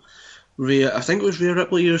spoil Rhea. I think it was Rhea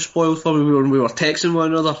Ripley you spoiled for me when we were texting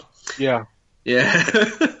one another. Yeah. Yeah.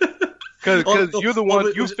 Because you're the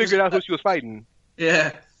one, you figured out who she was fighting.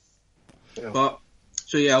 Yeah. But,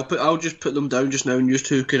 so yeah, I'll just put them down just now and you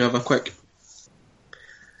two can have a quick...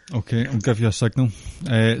 Okay, I'll give you a signal.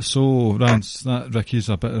 So, Rance, that Ricky's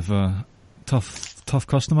a bit of a tough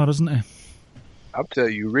customer, isn't he? I'll tell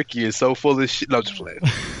you, Ricky is so full of shit. No, I'm just playing.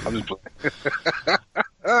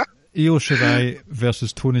 Io Shirai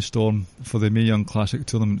versus Toni Storm for the Mae Young Classic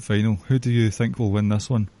Tournament Final. Who do you think will win this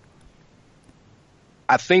one?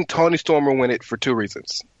 I think Toni Storm will win it for 2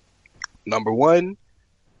 reasons. Number 1,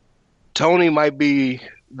 Toni might be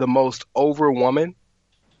the most over woman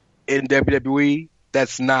in WWE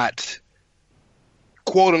that's not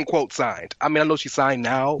quote unquote signed. I mean, I know she's signed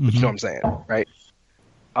now, but you know what I'm saying, right?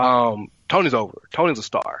 Toni's over. Toni's a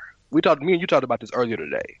star. Me and you talked about this earlier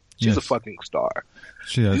today. She's a fucking star.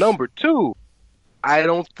 She is. Number 2, I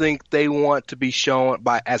don't think they want to be shown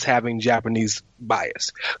as having Japanese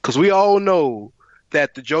bias, because we all know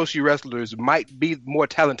that the Joshi wrestlers might be more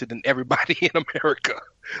talented than everybody in America.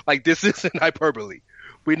 Like, this isn't hyperbole.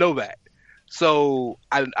 We know that. So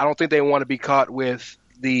I don't think they want to be caught with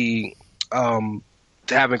the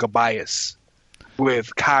having a bias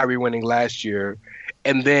with Kyrie winning last year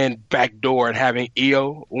and then backdoor and having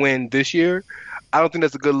Io win this year. I don't think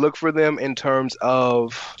that's a good look for them in terms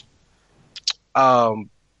of, I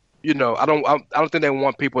don't think they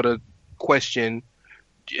want people to question,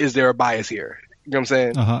 is there a bias here? You know what I'm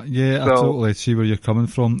saying? Yeah, I totally see where you're coming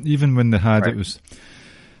from. Even when they had, it was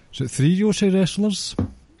it 3 Yoshi wrestlers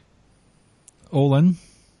all in?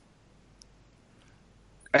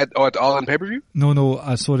 At the All In pay-per-view?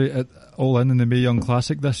 No, sorry, at All In the Mae Young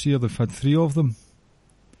Classic this year, they've had 3 of them.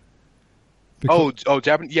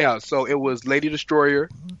 Japanese. Yeah, so it was Lady Destroyer.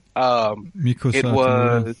 Miko it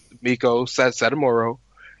Satomura. was Miko Satomura,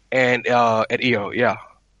 and Io. Yeah,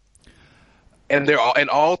 and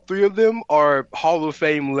all 3 of them are Hall of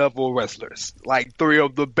Fame level wrestlers, like 3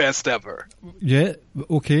 of the best ever. Yeah,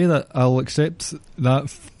 okay, that I'll accept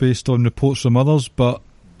that based on reports from others, but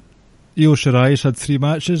Io Shirai's had 3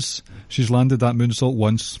 matches. She's landed that moonsault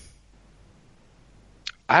once.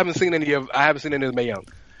 I haven't seen any of Mae Young,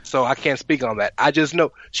 so I can't speak on that. I just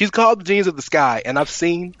know she's called the Genius of the Sky, and I've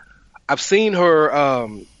seen her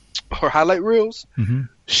her highlight reels. Mm-hmm.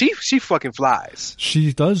 She fucking flies.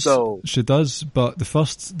 She does. So, she does. But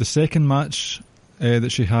the second match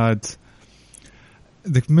that she had,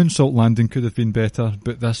 the moonsault landing could have been better.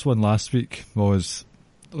 But this one last week was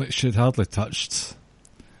like she'd hardly touched.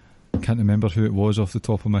 I can't remember who it was off the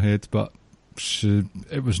top of my head, but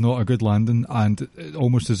it was not a good landing, and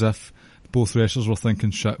almost as if both wrestlers were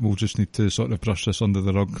thinking, shit, we'll just need to sort of brush this under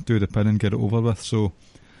the rug, do the pin and get it over with. So,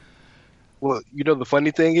 well, you know, the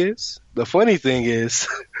funny thing is,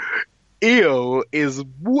 Io is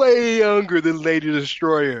way younger than Lady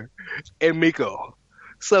Destroyer and Miko.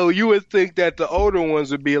 So you would think that the older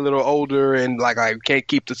ones would be a little older and like can't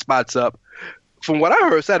keep the spots up. From what I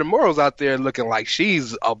heard, Satomura's out there looking like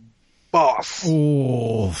she's a boss.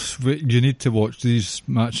 Oh, you need to watch these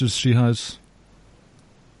matches she has.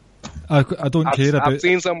 I don't care about... I've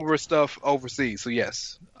seen some of her stuff overseas, so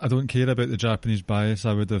yes. I don't care about the Japanese bias.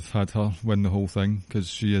 I would have had her win the whole thing because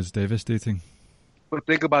she is devastating. But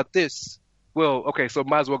think about this. Well, okay, so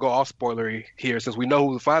might as well go off spoilery here since we know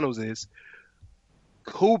who the finals is.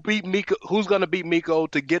 Who beat Miko? Who's going to beat Miko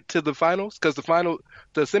to get to the finals? Because the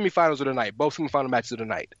semifinals are tonight. Both semifinal matches are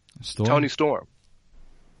tonight. Toni Storm.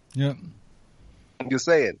 Yeah. I'm just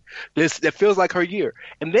saying. It feels like her year.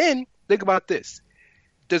 And then, think about this.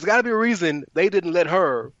 There's got to be a reason they didn't let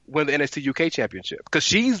her win the NXT UK championship. Because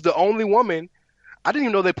she's the only woman. I didn't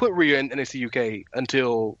even know they put Rhea in NXT UK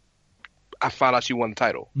until I found out she won the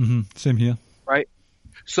title. Mm-hmm. Same here. Right?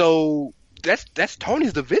 So, that's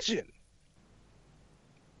Tony's division.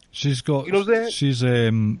 She's got... You know what I'm saying? She's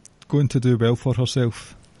going to do well for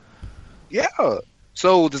herself. Yeah.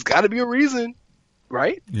 So, there's got to be a reason.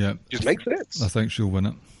 Right? Yeah. Just makes sense. I think she'll win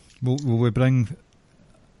it. Will we bring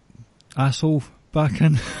asshole back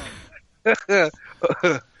in?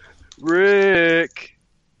 Rick.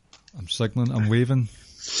 I'm signaling. I'm waving.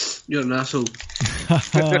 You're an asshole.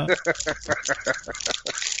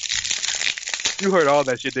 You heard all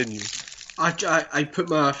that shit, didn't you? I put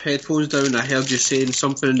my headphones down and I heard you saying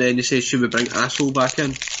something and then you said, should we bring asshole back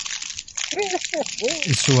in?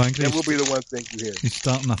 He's so angry. That will be the one thing you hear. He's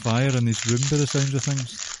starting a fire in his room by the sound of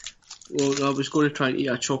things. Well, I was going to try and eat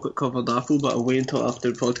a chocolate-covered apple, but I'll wait until after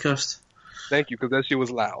the podcast. Thank you, because that shit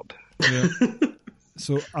was loud. Yeah.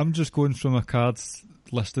 So I'm just going from a cards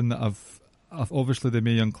listing that I've obviously the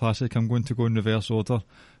Mae Young Classic. I'm going to go in reverse order.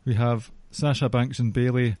 We have Sasha Banks and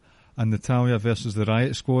Bayley and Natalya versus the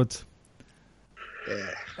Riot Squad.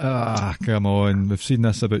 Yeah. Come on. We've seen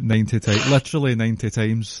this about 90 times. Literally 90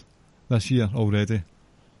 times this year already.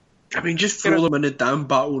 I mean, just throw them in the damn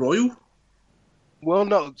Battle Royal. Well,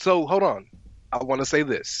 no. So, hold on. I want to say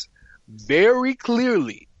this. Very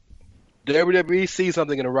clearly, WWE sees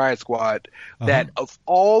something in the Riot Squad that of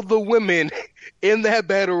all the women in that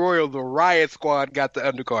Battle Royal, the Riot Squad got the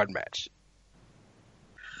undercard match.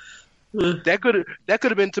 That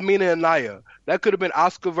could have been Tamina and Nia. That could have been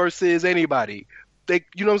Asuka versus anybody. They,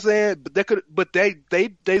 you know what I'm saying? But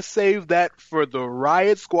they saved that for the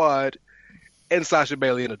Riot Squad and Sasha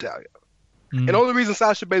Bayley and Natalya. And the only reason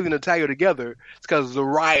Sasha Bayley and Natalya are together is because the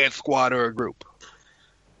Riot Squad are a group.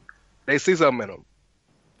 They see something in them.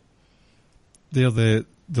 They're the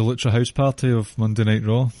Lucha House Party of Monday Night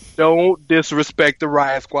Raw. Don't disrespect the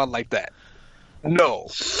Riot Squad like that. No,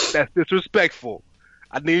 that's disrespectful.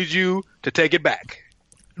 I need you to take it back.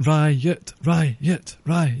 Riot.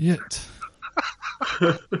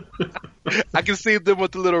 I can see them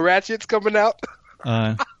with the little ratchets coming out.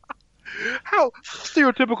 How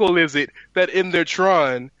stereotypical is it that in their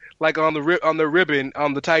Tron, like on the ribbon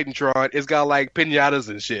on the Titantron, it's got like piñatas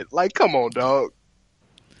and shit? Like, come on, dog.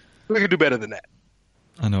 We can do better than that.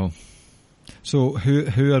 I know. So,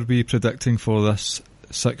 who are we predicting for this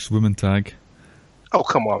 6-woman tag? Oh,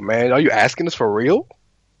 come on, man. Are you asking us for real?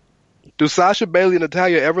 Do Sasha, Bayley, and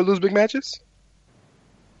Natalya ever lose big matches?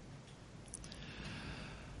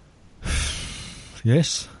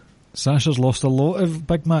 Yes. Sasha's lost a lot of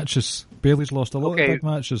big matches. Bayley's lost a lot of big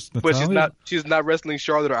matches. Natalya? But she's not wrestling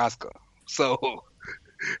Charlotte or Asuka. So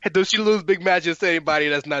Does she lose big matches to anybody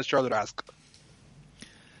that's not Charlotte Asuka?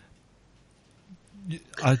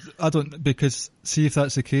 I don't, because see, if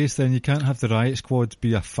that's the case, then you can't have the Riot Squad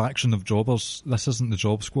be a faction of jobbers. This isn't the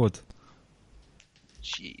Job Squad.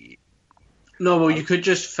 Gee. No, well, you could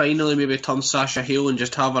just finally maybe turn Sasha heel and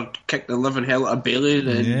just have her kick the living hell out of Bayley.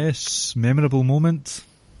 Then. Yes, memorable moment.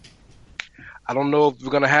 I don't know if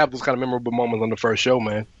we're gonna have those kind of memorable moments on the first show,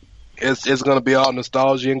 man. It's gonna be all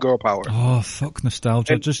nostalgia and girl power. Oh, fuck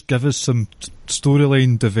nostalgia. Just give us some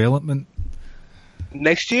storyline development.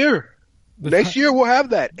 Next year we'll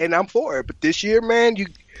have that, and I'm for it. But this year, man,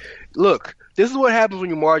 look. This is what happens when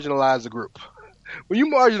you marginalize a group. When you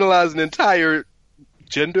marginalize an entire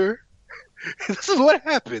gender, this is what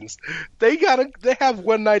happens. They have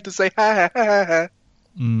one night to say ha ha ha ha ha.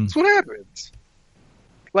 That's what happens.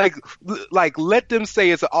 Like let them say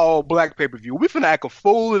it's an all black pay per view. We finna act a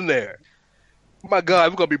fool in there. My God,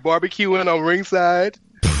 we're gonna be barbecuing on ringside.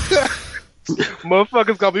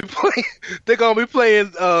 Motherfuckers gonna be playing. They're gonna be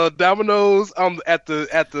playing dominoes at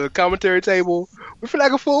the commentary table. We feel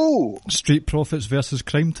like a fool. Street Profits versus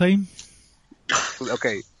Crime Time.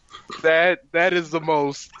 Okay, that is the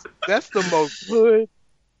most. That's the most hood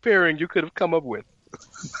pairing you could have come up with.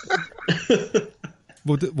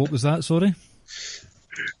 What was that? Sorry.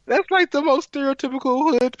 That's like the most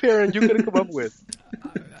stereotypical hood pairing you could have come up with.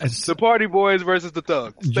 It's the Party Boys versus the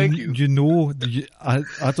Thugs. Thank you. You know,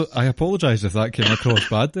 I apologise if that came across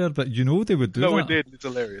bad there, but you know they would do that. No, it did. It's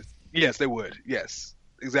hilarious. Yes, they would. Yes,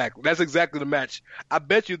 exactly. That's exactly the match. I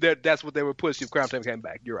bet you that's what they would push if Crown Time came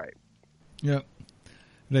back. You're right. Yeah.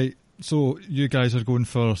 Right. So you guys are going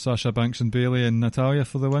for Sasha Banks and Bayley and Natalya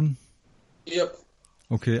for the win? Yep.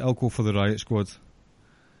 Okay, I'll go for the Riot Squad.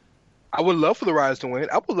 I would love for the Riot's to win.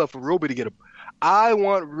 I would love for Ruby to get I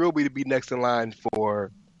want Ruby to be next in line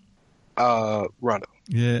for Ronda.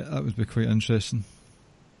 Yeah, that would be quite interesting.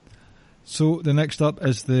 So the next up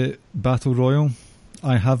is the Battle Royal.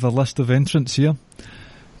 I have a list of entrants here.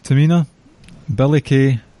 Tamina, Billie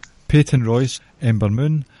Kay, Peyton Royce, Ember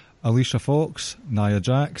Moon, Alicia Fox, Nia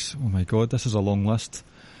Jax. Oh my God, this is a long list.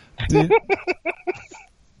 You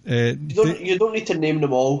don't need to name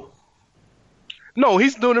them all. No,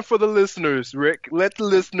 he's doing it for the listeners, Rick. Let the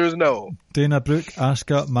listeners know. Dana Brooke,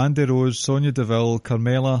 Asuka, Mandy Rose, Sonya Deville,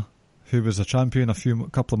 Carmella, who was a champion a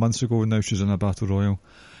couple of months ago, and now she's in a Battle Royal.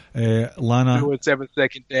 Lana. Doing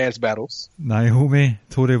 7-second dance battles. Naomi,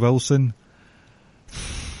 Tori Wilson,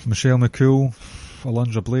 Michelle McCool,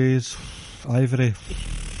 Alundra Blaze, Ivory,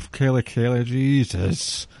 Kelly,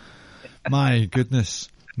 Jesus. My goodness.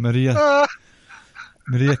 Maria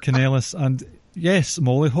Kanellis, and yes,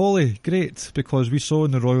 Molly Holly, great, because we saw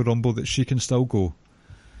in the Royal Rumble that she can still go.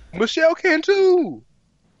 Michelle can too.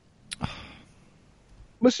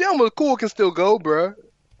 Michelle McCool can still go, bruh.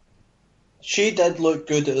 She did look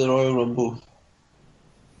good at the Royal Rumble.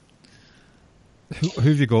 Who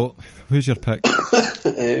have you got? Who's your pick?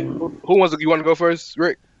 Who wants you want to go first,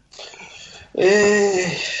 Rick?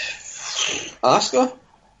 Asuka.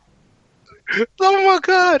 Oh my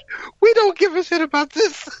God, we don't give a shit about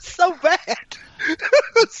this. It's so bad.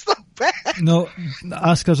 It's so bad. No,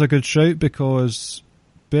 Asuka's a good shout because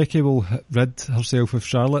Becky will rid herself of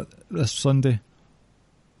Charlotte this Sunday.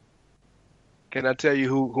 Can I tell you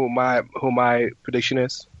who my prediction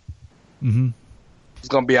is? Mm-hmm. It's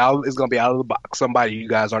gonna be out of the box. Somebody you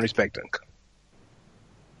guys aren't expecting.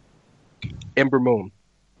 Ember Moon.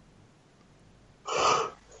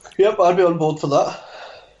 Yep, I'd be on board for that.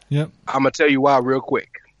 Yep. I'm gonna tell you why real quick.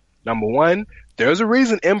 Number one, there's a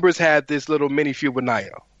reason Ember's had this little mini feud with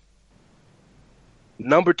Nia.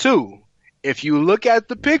 Number two, if you look at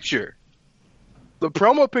the picture, the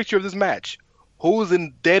promo picture of this match, who's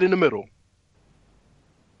dead in the middle?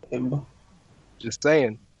 Ember. Just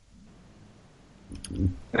saying.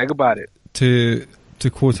 Think about it. To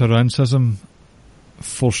quote a Rancism,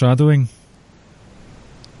 foreshadowing.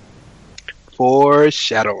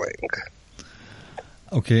 Foreshadowing.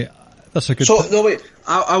 Okay, that's a good. So no wait,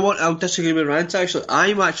 I'll disagree with Rant. Actually,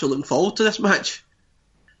 I'm actually looking forward to this match.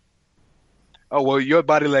 Oh well, your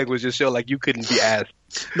body language just showed like you couldn't be asked.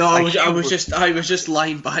 No, I was just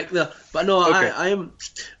lying back there. But no, okay. I am,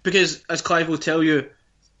 because as Clive will tell you,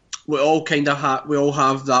 we all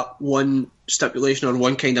have that one stipulation or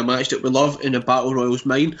one kind of match that we love in the Battle Royals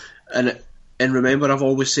mine. And remember, I've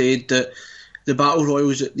always said that the Battle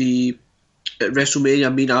Royals at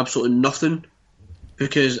WrestleMania mean absolutely nothing,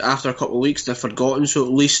 because after a couple of weeks they're forgotten. So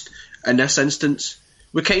at least in this instance,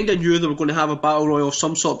 we kind of knew they were going to have a Battle Royal of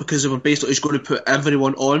some sort, because they were basically just going to put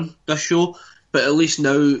everyone on this show. But at least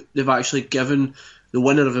now they've actually given the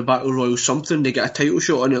winner of the Battle Royal something. They get a title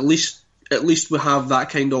shot, and at least we have that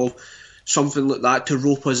kind of something like that to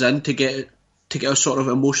rope us in to get us sort of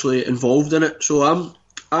emotionally involved in it. So I'm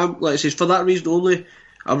like I say, for that reason only,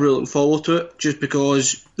 I'm really looking forward to it, just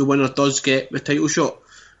because the winner does get the title shot.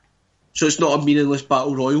 So it's not a meaningless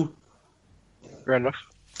battle royal. Fair enough.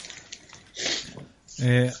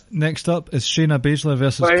 Next up is Shayna Baszler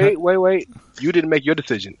versus... Wait. You didn't make your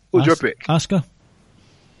decision. Who's your pick? Asuka.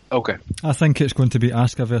 Okay. I think it's going to be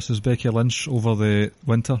Asuka versus Becky Lynch over the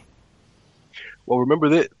winter. Well, remember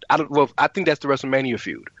this. I think that's the WrestleMania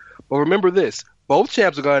feud. But remember this. Both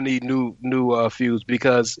champs are going to need new feuds,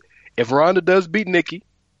 because if Ronda does beat Nikki,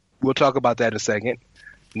 we'll talk about that in a second.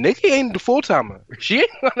 Nikki ain't the full-timer. She ain't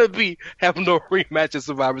going to be having no rematch at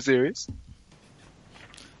Survivor Series.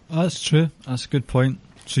 That's true. That's a good point.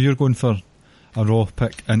 So you're going for a Raw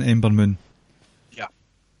pick and Ember Moon. Yeah.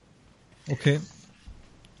 Okay.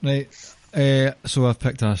 Right. So I've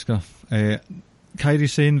picked Asuka. Kairi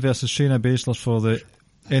Sane versus Shayna Baszler for the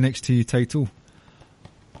NXT title.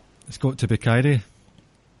 It's got to be Kairi.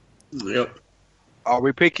 Yep. Are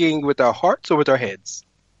we picking with our hearts or with our heads?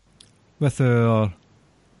 With our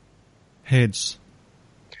heads.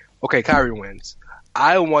 Okay, Kairi wins.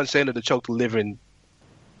 I want Shayna to choke the living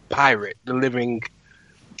pirate, the living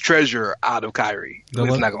treasure out of Kairi.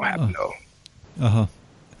 It's not going to happen, though. Uh-huh.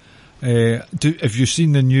 Have you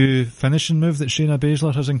seen the new finishing move that Shayna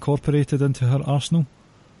Baszler has incorporated into her arsenal?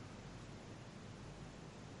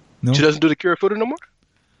 No? She doesn't do the Kira footer no more?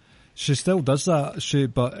 She still does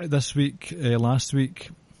that. But this week, last week,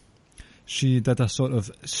 she did a sort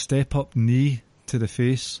of step-up knee to the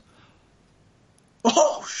face.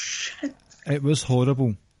 Oh, shit. It was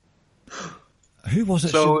horrible. Who was it?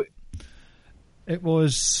 So, it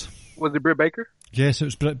was... Was it Britt Baker? Yes, it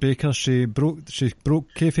was Britt Baker.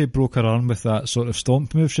 Kayfabe broke her arm with that sort of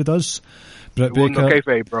stomp move she does. Britt Baker... No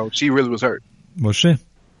kayfabe, bro. She really was hurt. Was she?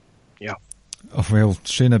 Yeah. Oh, well,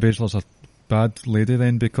 Shayna Baszler's a bad lady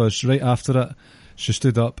then, because right after it, she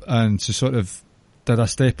stood up and she sort of did a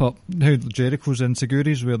step up. How Jericho's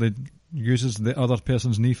insecurities, where they uses the other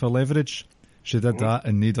person's knee for leverage. She did that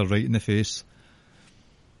and kneed her right in the face.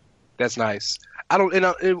 That's nice. I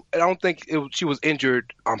don't think she was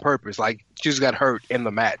injured on purpose. Like, she just got hurt in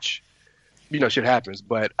the match. You know, shit happens.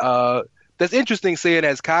 But that's interesting, seeing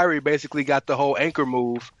as Kairi basically got the whole anchor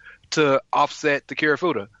move to offset the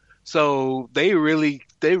Kirifuda. So they really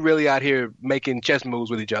out here making chess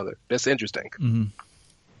moves with each other. That's interesting. Mm-hmm.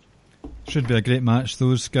 Should be a great match.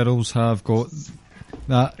 Those girls have got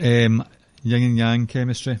that yin and yang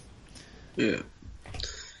chemistry. Yeah.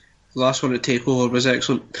 The last one at TakeOver was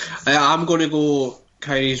excellent. I'm going to go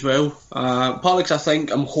Kairi as well. Partly because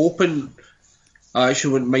I'm hoping I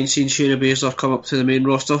actually wouldn't mind seeing Shayna Baszler come up to the main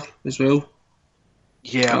roster as well.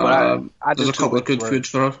 Yeah, but I there's a couple of good feuds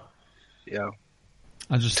for her. Yeah.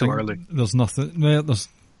 I just too think early. There's nothing. Well,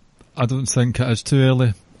 I don't think it is too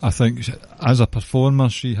early. I think as a performer,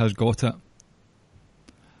 she has got it.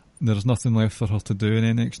 There's nothing left for her to do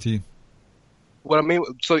in NXT. What I mean,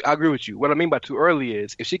 so I agree with you. What I mean by too early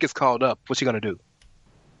is, if she gets called up, what's she gonna do?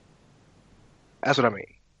 That's what I mean.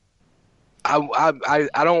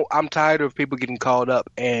 I'm tired of people getting called up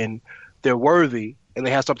and they're worthy and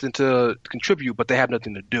they have something to contribute, but they have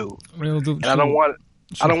nothing to do. Well, I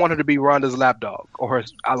don't want her to be Ronda's lapdog, or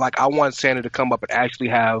I want Santa to come up and actually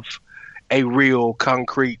have a real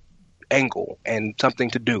concrete angle and something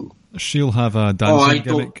to do. She'll have a dancing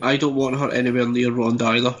gimmick. I don't want her anywhere near Ronda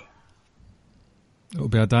either. It'll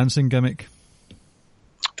be a dancing gimmick.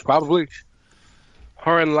 Probably.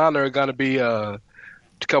 Her and Lana are gonna be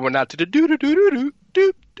coming out to the do do do do do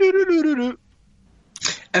do do do do do.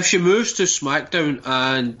 If she moves to SmackDown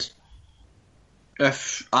and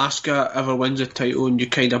if Asuka ever wins a title and you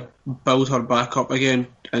kind of build her back up again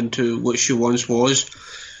into what she once was,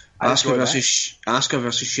 Asuka versus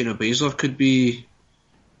Shayna Baszler could be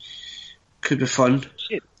fun.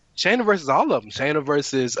 Shit. Shayna versus all of them. Shayna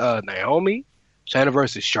versus Naomi. Shayna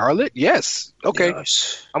versus Charlotte. Yes. Okay.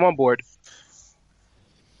 Yes. I'm on board.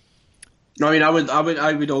 No, I mean,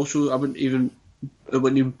 I would also, it wouldn't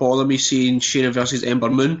even bother me seeing Shayna versus Ember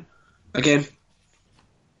Moon again.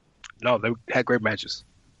 No, they had great matches.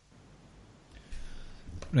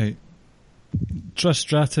 Right. Trish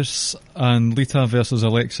Stratus and Lita versus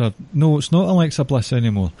Alexa. No, it's not Alexa Bliss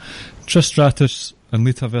anymore. Trish Stratus and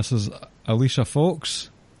Lita versus Alicia Fox.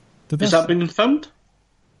 Has that been confirmed?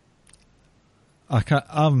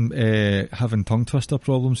 I'm having tongue twister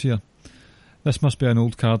problems here. This must be an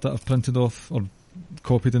old card that I've printed off or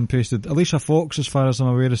copied and pasted. Alicia Fox, as far as I'm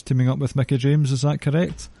aware, is teaming up with Mickie James. Is that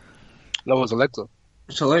correct? No, it's Alexa.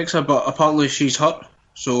 It's Alexa, but apparently she's hurt,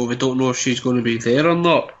 so we don't know if she's going to be there or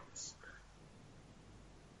not.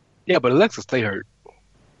 Yeah, but Alexa stay hurt.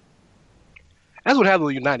 That's what happens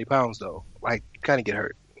when you're 90 pounds, though. Like, you kind of get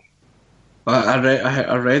hurt.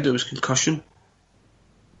 I read it was concussion.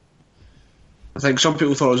 I think some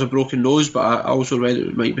people thought it was a broken nose, but I also read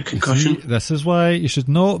it might be concussion. See, this is why you should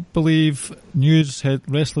not believe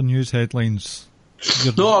wrestling news headlines.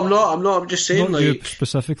 No, I'm not. I'm just saying, not you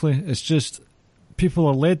specifically. It's just people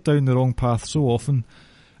are led down the wrong path so often,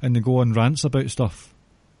 and they go on rants about stuff.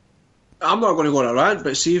 I'm not going to go on a rant,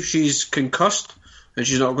 but see if she's concussed and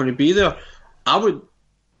she's not going to be there, I would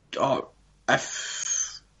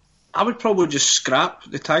probably just scrap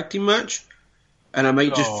the tag team match, and I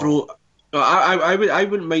might just throw. I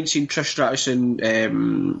wouldn't mind seeing Trish Stratus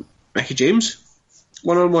and Mickie James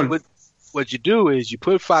 1-on-1. What you do is you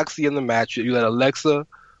put Foxy in the match, you let Alexa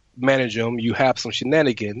manage them, you have some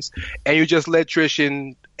shenanigans, and you just let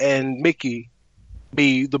Trish and Mickey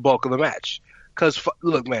be the bulk of the match. Because,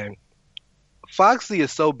 look, man, Foxy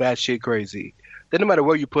is so batshit crazy that no matter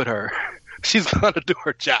where you put her, she's going to do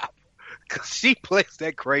her job. Because she plays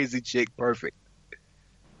that crazy chick perfect.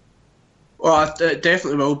 Well, it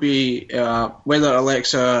definitely will be, whether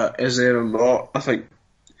Alexa is there or not. I think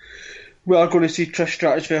we are going to see Trish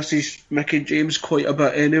Stratus versus Mickie James quite a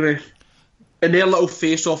bit anyway. And their little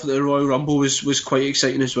face-off at the Royal Rumble was quite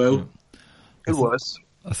exciting as well. It was.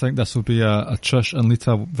 I think this will be a Trish and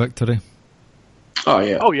Lita victory. Oh,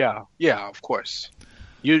 yeah. Oh, yeah. Yeah, of course.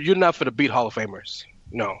 You're not for the beat Hall of Famers.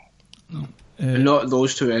 No. Not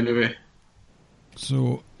those two anyway.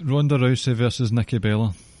 So, Ronda Rousey versus Nikki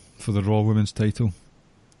Bella for the Raw Women's title.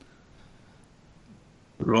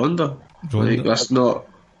 Ronda. Like, that's not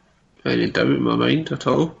any doubt in my mind at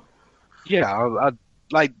all. Yeah,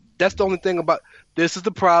 that's the only thing about this is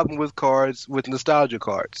the problem with cards, with nostalgia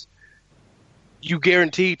cards. You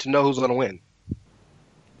guaranteed to know who's going to win.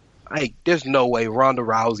 Like, there's no way Ronda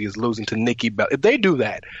Rousey is losing to Nikki Bella. If they do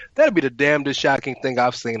that, that'd be the damnedest shocking thing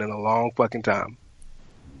I've seen in a long fucking time.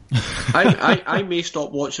 I may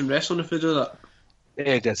stop watching wrestling if they do that. It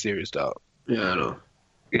ain't that serious, dog. Yeah, I know.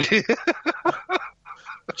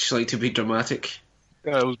 Just like to be dramatic.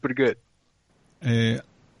 Yeah, it was pretty good.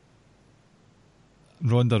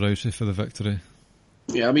 Ronda Rousey for the victory.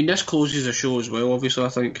 Yeah, I mean, this closes the show as well, obviously, I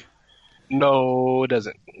think. No, it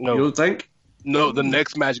doesn't. No. You don't think? No, the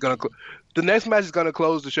next match is gonna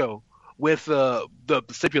close the show with the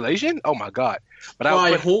stipulation. Oh my god! But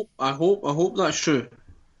I hope that's true.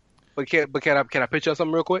 But can I pitch out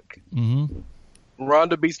something real quick? Mm-hmm.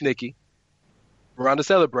 Ronda beats Nikki. Ronda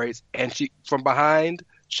celebrates, and she from behind.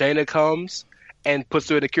 Shayna comes and puts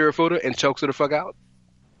her in a Kirifuda and chokes her the fuck out.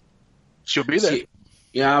 She'll be there.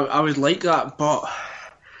 Yeah, I would like that, but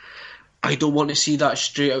I don't want to see that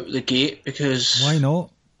straight out the gate because. Why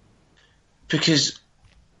not? Because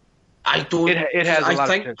I don't. It has a lot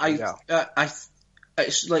of potential.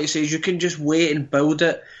 It's like I say, you can just wait and build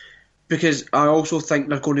it. Because I also think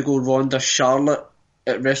they're going to go Ronda Charlotte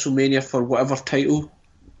at WrestleMania for whatever title.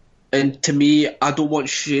 And to me, I don't want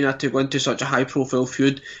Shayna to go into such a high-profile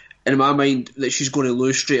feud. And in my mind, that she's going to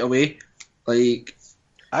lose straight away. Like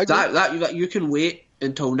that you can wait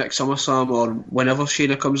until next SummerSlam or whenever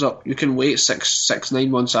Shayna comes up. You can wait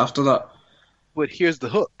 9 months after that. But here's the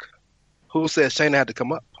hook: who says Shayna had to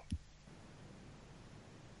come up?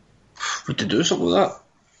 Would they do something like that?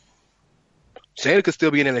 Shayna could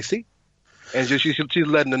still be in NXT. And she's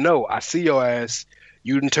letting them know, I see your ass.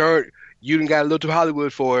 You done got a little too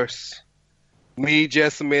Hollywood for us. Me,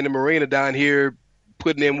 Jessamine, and Marina down here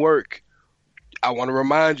putting in work. I want to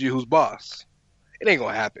remind you who's boss. It ain't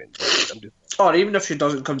going to happen. Or even if she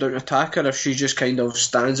doesn't come down to attack her, if she just kind of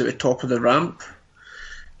stands at the top of the ramp.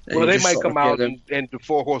 Well, they might come out and the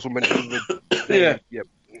Four Horsewomen. Yeah. Yep.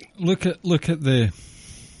 Look at the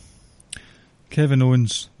Kevin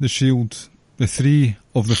Owens, the Shield, the 3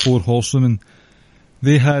 of the 4 Horsewomen.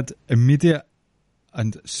 They had immediate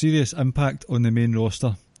and serious impact on the main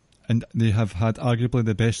roster, and they have had arguably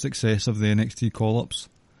the best success of the NXT call-ups.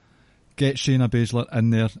 Get Shayna Baszler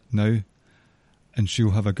in there now, and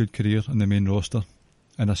she'll have a good career on the main roster.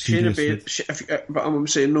 And a serious. But I'm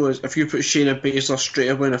saying no is if you put Shayna Baszler straight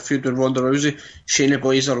away in a feud with Ronda Rousey, Shayna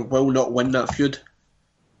Baszler will not win that feud.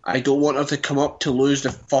 I don't want her to come up to lose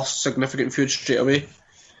the first significant feud straight away.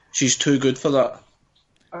 She's too good for that.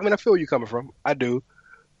 I mean, I feel where you're coming from. I do,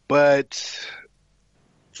 but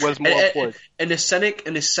what's more important? And the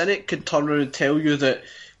cynic could turn around and tell you that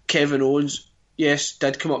Kevin Owens, yes,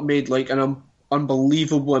 did come up, made like an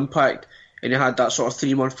unbelievable impact, and he had that sort of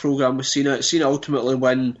 3-month program with Cena. Cena ultimately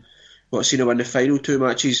win the final 2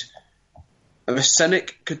 matches. If a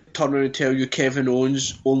cynic could turn around and tell you Kevin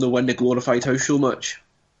Owens only win the glorified house show match,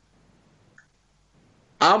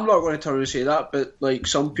 I'm not going to turn around and say that, but like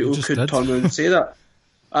some people could turn around and say that.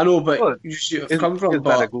 I know, but Well, you see, It's, come from, it's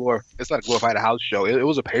not a but it's not a glorified house show. It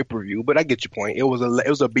was a pay per view, but I get your point. It was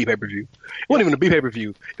a B pay per view. It wasn't even a B pay per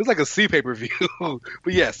view. It was like a C pay per view.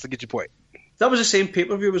 But yes, I get your point. that was the same pay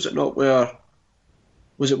per view, was it not? Where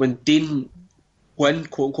was it when Dean quote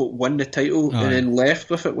unquote won the title Aye. and then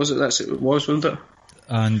left with it? Was it that's what it was, wasn't it?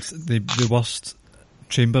 And the worst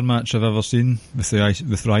chamber match I've ever seen with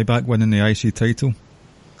Ryback winning the IC title.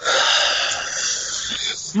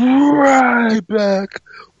 Right back.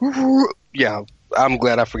 Yeah, I'm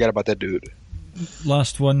glad I forgot about that dude.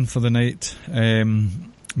 Last one for the night.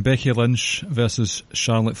 Becky Lynch versus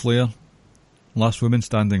Charlotte Flair. Last woman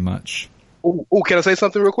standing match. Oh, can I say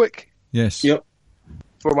something real quick? Yes. Yep.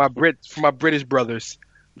 For my British brothers,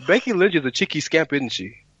 Becky Lynch is a cheeky scamp, isn't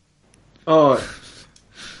she? Oh,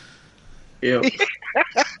 yeah.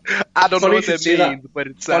 I don't know Funny what you that should say means, but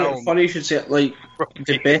it sounds Funny you should say it. Like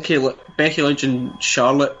the Becky Lynch and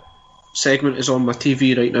Charlotte segment is on my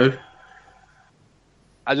TV right now.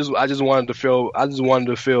 I just wanted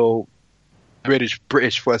to feel British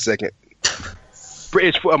for a second.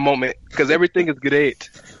 British for a moment, because everything is great.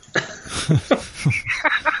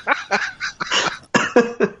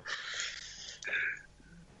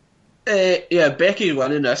 Yeah, Becky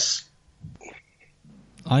winning this.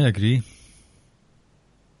 I agree.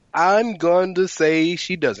 I'm going to say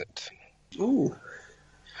she doesn't. Ooh.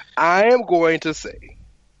 I am going to say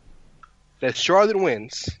that Charlotte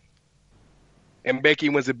wins, and Becky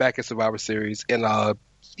wins it back in Survivor Series in the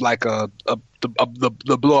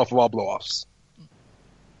blow off of all blow offs.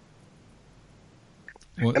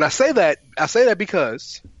 What? And I say that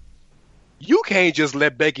because you can't just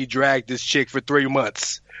let Becky drag this chick for 3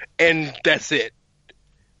 months and that's it.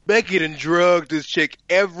 Becky done drugged this chick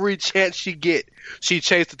every chance she get. She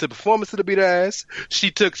chased her to performances to beat her ass. She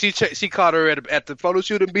caught her at the photo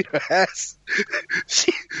shoot and beat her ass.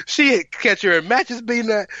 she catch her in matches beating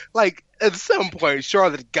her. Like, at some point,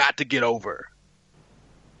 Charlotte got to get over.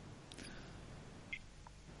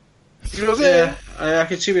 You know what I'm saying? Yeah, I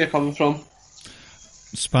can see where you're coming from.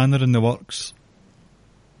 Spanner in the works.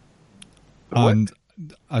 What? And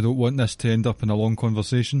I don't want this to end up in a long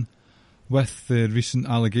conversation. With the recent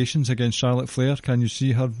allegations against Charlotte Flair, can you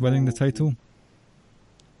see her winning the title?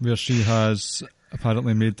 Where she has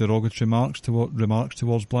apparently made derogatory remarks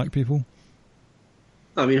towards black people.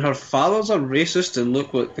 I mean, her father's a racist, and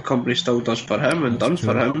look what the company still does for him and done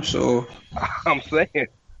for him. So I'm saying.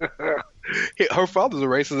 Her father's a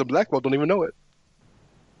racist and black people don't even know it.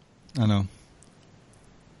 I know.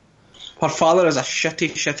 her father is a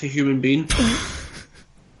shitty human being.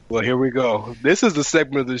 Well, here we go. This is the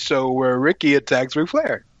segment of the show where Ricky attacks Ric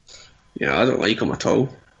Flair. Yeah, I don't like him at all.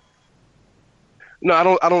 No,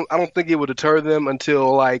 I don't think it would deter them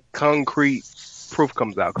until like concrete proof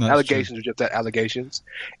comes out. Because allegations are just that, allegations.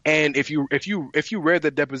 And if you read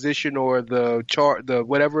the deposition or the chart, the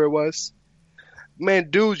whatever it was,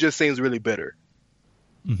 man, dude just seems really bitter.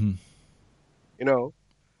 Mm-hmm. You know,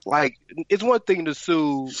 like it's one thing to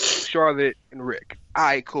sue Charlotte and Rick. All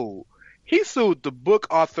right, cool. He sued the book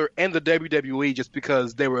author and the WWE just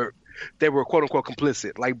because they were quote unquote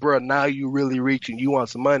complicit. Like, bro, now you really reaching. You want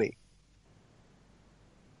some money.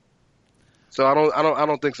 So I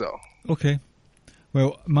don't think so. Okay.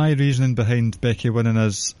 Well, my reasoning behind Becky winning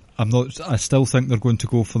is I still think they're going to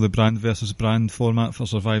go for the brand versus brand format for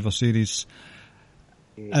Survivor Series.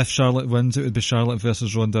 If Charlotte wins, it would be Charlotte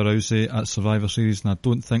versus Ronda Rousey at Survivor Series, and I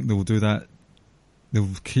don't think they'll do that. They'll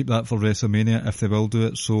keep that for WrestleMania if they will do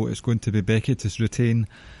it, so it's going to be Becky to retain,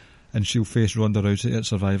 and she'll face Ronda Rousey at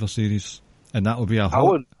Survivor Series. And that will be a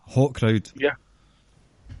hot crowd. Yeah.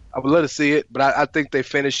 I would love to see it, but I think they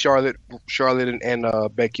finish Charlotte and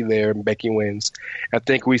Becky there, and Becky wins. I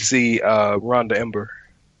think we see Ronda Ember,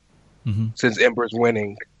 since Ember's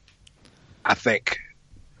winning, I think.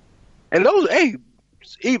 And those,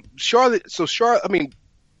 Charlotte,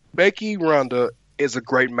 Becky Ronda is a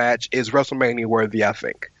great match, is WrestleMania worthy, I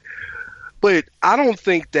think. But I don't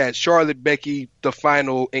think that Charlotte, Becky, the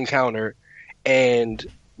final encounter, and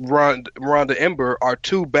Ronda Ember are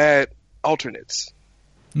two bad alternates.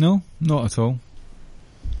 No, not at all.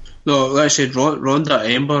 No, like I said, Ronda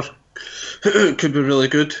Ember could be really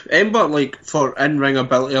good. Ember, like, for in-ring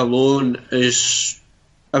ability alone, is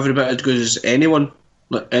every bit as good as anyone,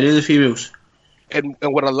 like any of the females. And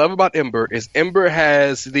what I love about Ember is Ember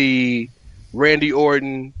has the Randy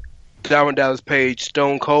Orton, Diamond Dallas Page,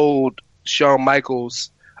 Stone Cold, Shawn Michaels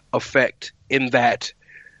effect in that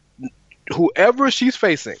whoever she's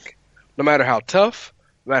facing, no matter how tough,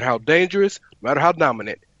 no matter how dangerous, no matter how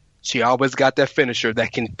dominant, she always got that finisher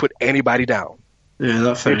that can put anybody down. Yeah,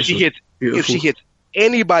 that finisher. If she hits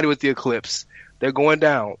anybody with the Eclipse, they're going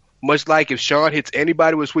down. Much like if Shawn hits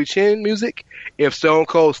anybody with Sweet Chin music, if Stone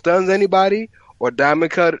Cold stuns anybody, or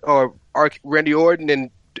Diamond Cut or Randy Orton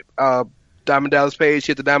and Diamond Dallas Page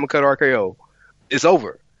hit the Diamond Cut RKO, it's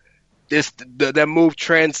over. That move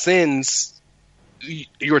transcends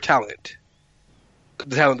your talent,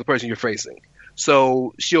 the talent of the person you're facing.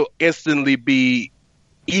 So she'll instantly be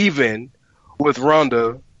even with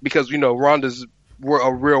Ronda because Ronda's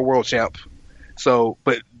a real world champ. So,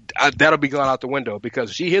 but that'll be gone out the window because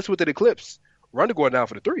if she hits with an Eclipse, Ronda going down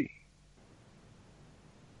for the 3.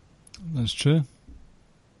 That's true.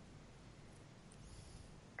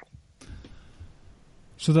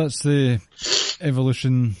 So that's the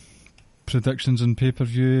Evolution predictions and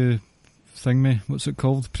pay-per-view thing, what's it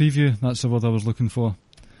called? Preview, that's the word I was looking for.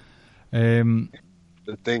 The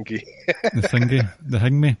thingy. The thingy. The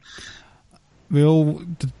hingme. Well,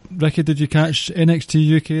 Ricky, did you catch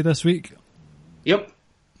NXT UK this week? Yep.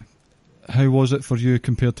 How was it for you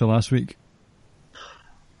compared to last week?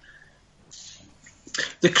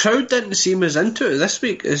 The crowd didn't seem as into it this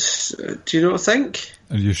week. Do you not think?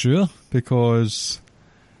 Are you sure? Because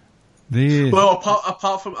they... Well,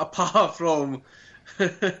 apart from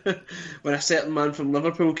when a certain man from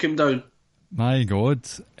Liverpool came down. My God.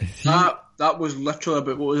 That was literally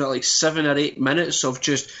about, what was it, like 7 or 8 minutes of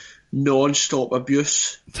just non-stop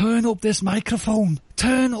abuse. Turn up this microphone!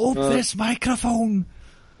 Turn up this microphone!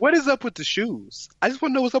 What is up with the shoes? I just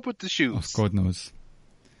want to know what's up with the shoes. Oh, God knows.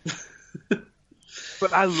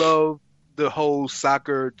 But I love the whole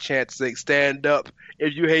soccer chant saying, stand up.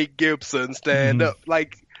 If you hate Gibson, stand up.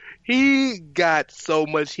 Like, he got so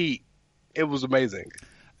much heat. It was amazing.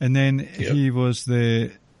 And then he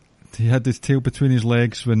had his tail between his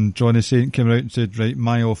legs when Johnny Saint came out and said, right,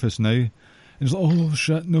 my office now. And he's like, oh,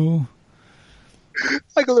 shit, no.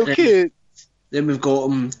 Like a little kid. Then we've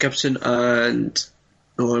got Gibson and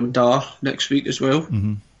Dar next week as well.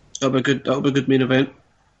 Mm-hmm. That'll be a good main event.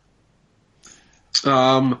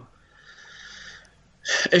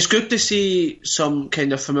 It's good to see some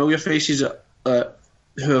kind of familiar faces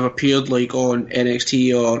who have appeared like on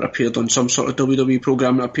NXT or appeared on some sort of WWE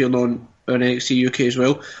program that appeared on NXT UK as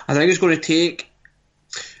well. I think it's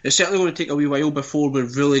certainly going to take a wee while before we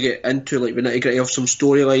really get into like the nitty gritty of some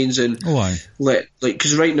storylines and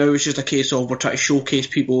because right now it's just a case of we're trying to showcase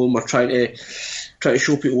people and we're trying to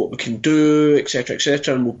show people what we can do,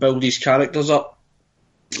 etc., and we'll build these characters up.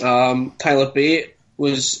 Tyler Bate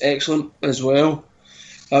was excellent as well.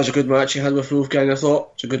 That was a good match he had with Wolfgang, I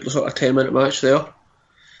thought. It's a good sort of 10-minute match there.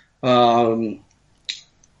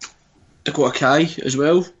 Dakota Kai as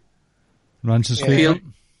well. Rance's favourite.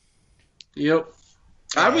 Yep.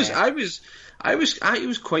 I was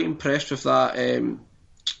quite impressed with that.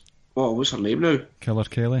 What's her name now? Killer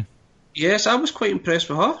Kelly. Yes, I was quite impressed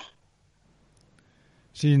with her.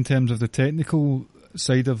 See, in terms of the technical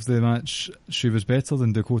side of the match, she was better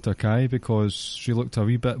than Dakota Kai because she looked a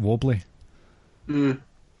wee bit wobbly.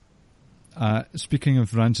 Speaking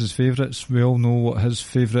of Rance's favourites, we all know what his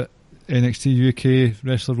favourite NXT UK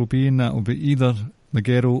wrestler will be, and that will be either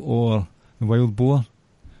Ligero or the Wild Boar.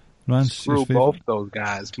 Rance, screw both those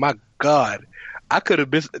guys. My God, I could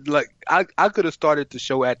have I could have started the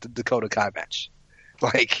show at the Dakota Kai match.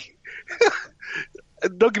 Like,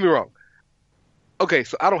 don't get me wrong. Okay,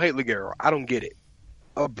 so I don't hate Ligero. I don't get it.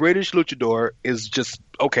 A British luchador is just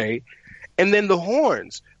okay. And then the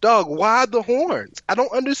horns. Dog, why the horns? I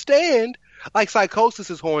don't understand. Like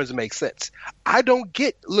Psychosis' horns make sense. I don't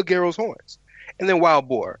get Ligero's horns. And then Wild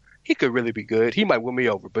Boar. He could really be good. He might win me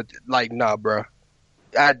over. But, like, nah, bro.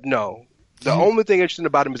 No. The only thing interesting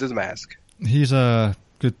about him is his mask. He's a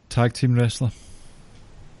good tag team wrestler.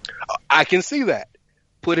 I can see that.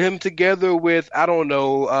 Put him together with, I don't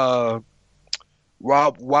know,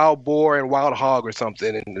 Wild Boar and Wild Hog or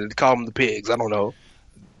something, and call them the pigs. I don't know.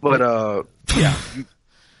 But, yeah.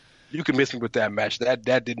 You can miss me with that match. That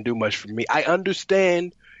didn't do much for me. I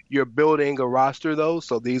understand you're building a roster, though,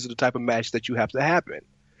 so these are the type of match that you have to happen.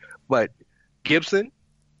 But Gibson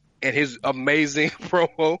and his amazing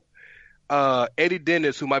promo, Eddie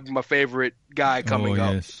Dennis, who might be my favorite guy coming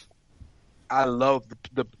up. Yes. I love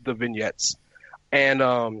the vignettes. And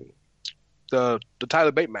the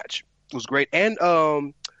Tyler Bate match was great. And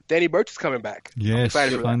Danny Burch is coming back. Yes,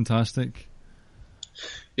 fantastic.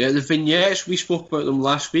 Yeah, the vignettes, we spoke about them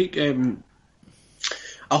last week. I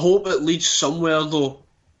hope it leads somewhere, though.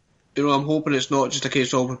 You know, I'm hoping it's not just a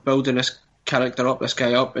case of we're building this character up, this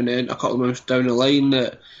guy up, and then a couple of months down the line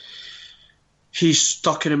that he's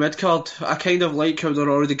stuck in a mid-card. I kind of like how they're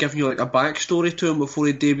already giving you like a backstory to him before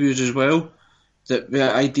he debuts as well. That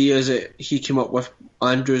the idea is that he came up with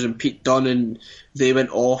Andrews and Pete Dunne and they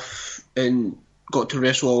went off and got to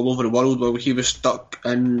wrestle all over the world while he was stuck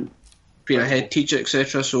in being a head teacher,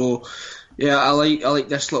 etc. So yeah, I like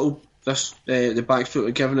this the backstory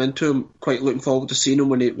we're giving into him. Quite looking forward to seeing him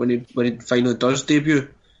when he finally does debut.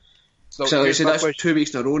 So like I said, that's question. 2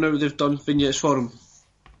 weeks in a row now they've done vignettes for him.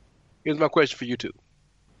 Here's my question for you two: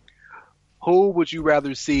 who would you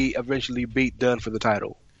rather see eventually beat Dunn for the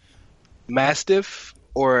title, Mastiff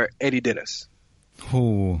or Eddie Dennis?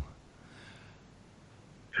 Oh.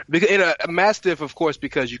 Because in a Mastiff, of course,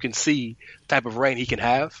 because you can see the type of reign he can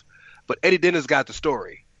have, but Eddie Dennis got the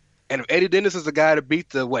story, and if Eddie Dennis is the guy to beat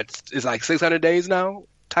the is like 600 days now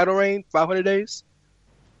title reign, 500 days,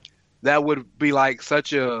 that would be like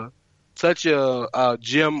such a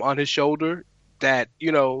gem on his shoulder that I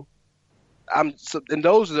don't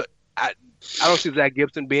see Zach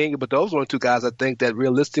Gibson being it, but those are the two guys I think that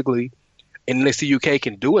realistically in NXT UK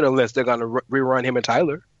can do it unless they're going to rerun him and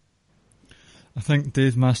Tyler. I think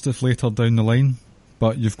Dave Mastiff later down the line,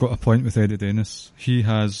 but you've got a point with Eddie Dennis. He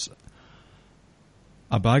has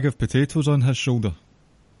a bag of potatoes on his shoulder.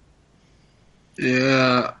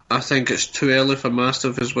 Yeah, I think it's too early for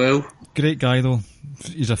Mastiff as well. Great guy though.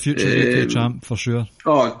 He's a future UK champ for sure.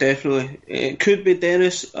 Oh, definitely. It could be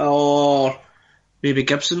Dennis or maybe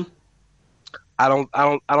Gibson. I don't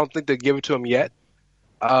think they give it to him yet.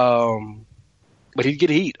 But he'd get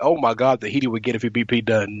heat. Oh my God, the heat he would get if he beat Pete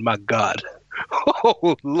Dunne. My God.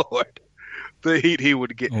 Oh Lord, the heat he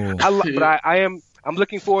would get. Oh. But I'm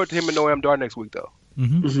looking forward to him and Noam Dar next week though.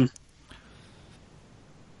 Mm-hmm. Mm-hmm.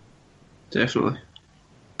 Definitely,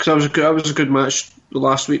 because that was a good match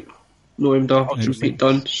last week. Noam Dar and Pete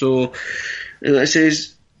Dunne. So it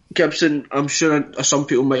says Gibson. I'm sure some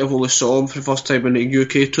people might have only saw him for the first time in the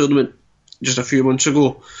UK tournament just a few months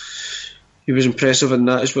ago. He was impressive in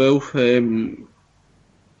that as well.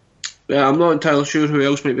 Yeah, I'm not entirely sure who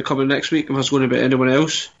else might be coming next week, if it's going to be anyone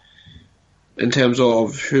else, in terms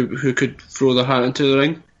of who could throw their hat into the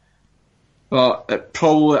ring. But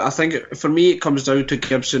I think for me, it comes down to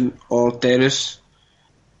Gibson or Dennis.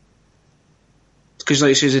 Because, like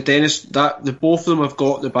I say, Dennis, the both of them have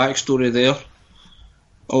got the backstory there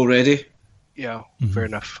already. Yeah, fair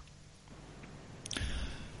enough.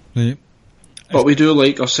 Right. But we do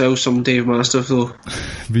like ourselves some Dave Mastiff, though.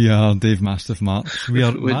 We are Dave Mastiff Marks. We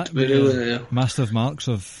are really Mastiff Marks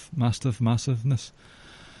of Mastiff Massiveness.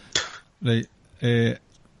 Right.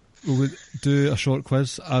 We'll do a short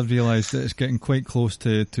quiz. I've realised that it's getting quite close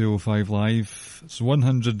to 205 Live. It's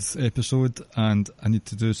 100th episode, and I need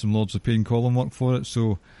to do some Lords of Pain column work for it,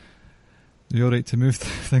 so are you alright to move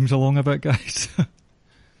things along a bit, guys?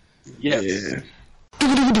 Yes. Yeah.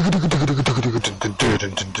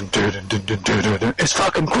 It's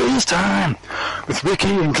fucking quiz time with Ricky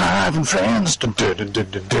and Clive and friends. A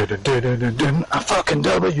fucking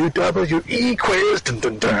WWE quiz.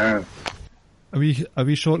 A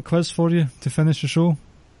wee short quiz for you to finish the show?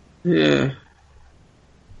 Yeah.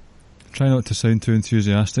 Try not to sound too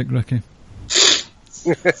enthusiastic, Ricky.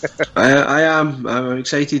 I am. I'm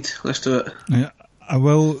excited. Let's do it. Yeah, I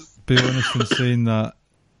will be honest in saying that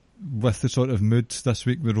with the sort of mood this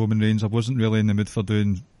week with Roman Reigns, I wasn't really in the mood for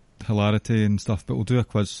doing hilarity and stuff, but we'll do a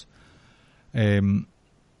quiz. And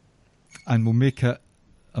we'll make it,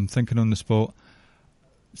 I'm thinking on the spot,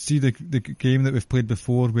 see the game that we've played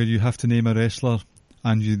before where you have to name a wrestler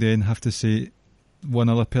and you then have to say one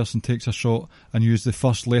other person takes a shot and use the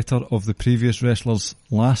first letter of the previous wrestler's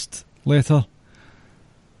last letter?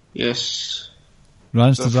 Yes.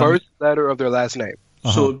 Rance, the first letter of their last name.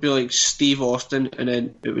 Uh-huh. So it would be like Steve Austin, and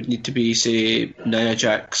then it would need to be, say, Nia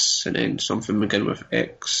Jax, and then something beginning with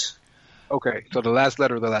X. Okay, so the last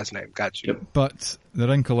letter of the last name. Got you. Yep. But the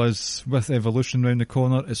wrinkle is, with Evolution round the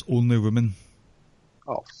corner, it's only women.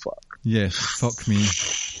 Oh, fuck. Yes, fuck me.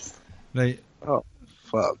 Right. Oh,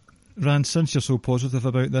 fuck. Rand, since you're so positive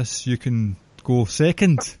about this, you can go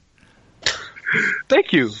second.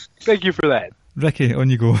 Thank you. Thank you for that. Ricky, on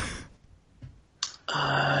you go.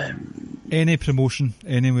 Any promotion,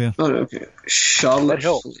 anywhere. Oh, okay. Charlotte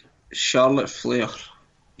Flair.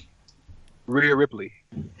 Rhea Ripley.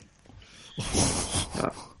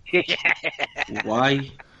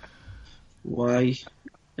 Why? Why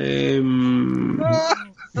indeed?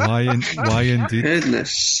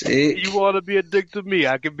 Goodness sake. You want to be a dick to me,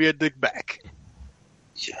 I can be a dick back.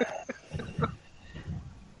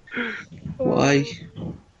 Why?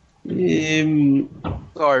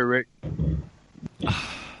 Sorry, Rick.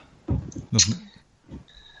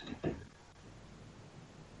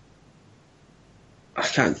 I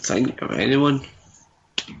can't think of anyone.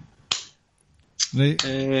 Right.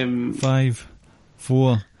 5,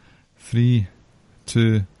 4, 3,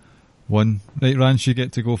 2, 1. Right, Rance, you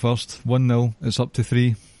get to go first. 1-0. It's up to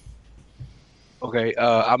 3. Okay,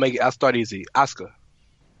 I'll start easy. Asuka.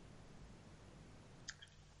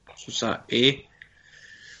 What's that?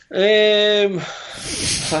 A.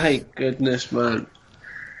 My goodness, man.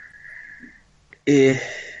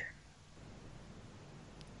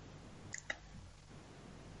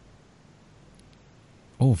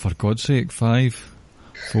 Oh, for God's sake! 5,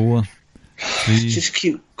 4, 3. Just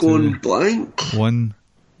keep going 2, blank. 1,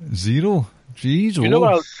 0. Jeez, You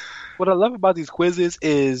know what I love about these quizzes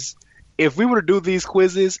is if we were to do these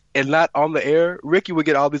quizzes and not on the air, Ricky would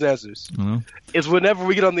get all these answers. It's whenever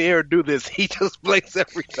we get on the air and do this, he just blanks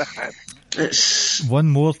every time. It's one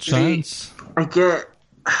more chance. I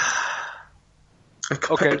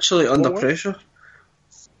capitulate under pressure.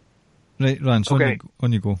 Right, Rance, on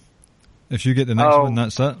you go. If you get the next one,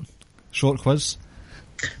 that's it. Short quiz.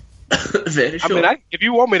 Very short. I mean, if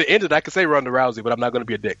you want me to end it, I can say Ronda Rousey, but I'm not going to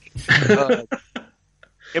be a dick.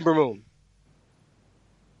 Ember Moon.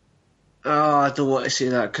 Oh, I don't want to say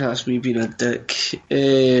that because that's me being a dick.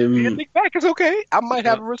 Be a dick back is okay. I might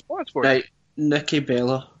have a response for it. Nikki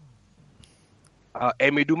Bella.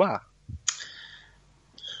 Amy Dumas.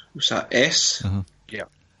 What's that? S? Uh-huh. Yeah.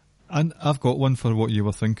 And I've got one for what you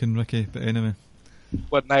were thinking, Ricky, but anyway.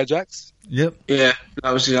 What, Nia Jax? Yep. Yeah,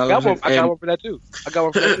 that was the other one. I got one for that too.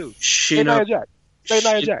 Say Nia Jax. Say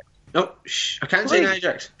Nia Jax. No, I can't say Nia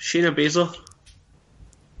Jax. Shayna Baszler.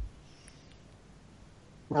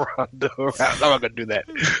 Ronda Rousey. I'm not going to do that.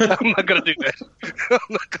 I'm not going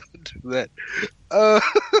to do that.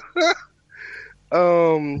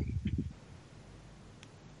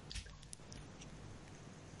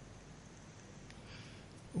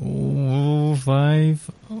 Oh,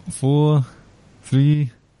 5, 4,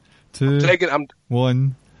 3, 2,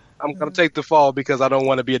 1. I'm going to take the fall because I don't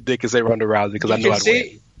want to be a dick and say Ronda Rousey because I know I'd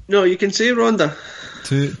win. No, you can say Ronda.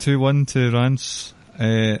 2-1 to Rance.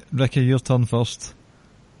 Ricky, your turn first.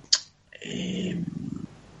 Give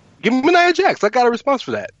me Nia Jax. I got a response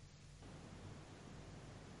for that.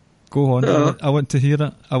 Go on. I want to hear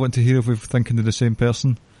it. I want to hear if we're thinking of the same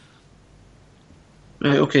person.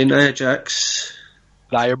 Right, okay, Nia Jax.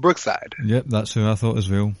 Nia Brookside. Yep, that's who I thought as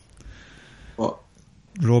well. What?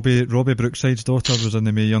 Robbie Brookside's daughter was in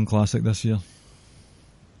the Mae Young Classic this year.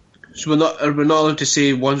 So we're not allowed to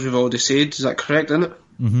say ones we've already said. Is that correct, isn't it?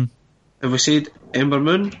 Mm-hmm. Have we said Ember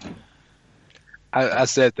Moon? I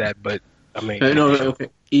said that, but I mean... Right, no, right, okay.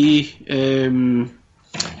 Here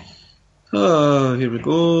we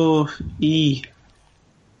go. E.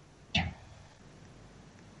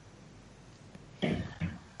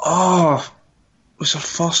 Oh, what's her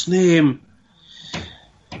first name?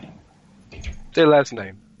 Say last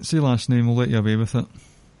name. Say last name, we'll let you away with it.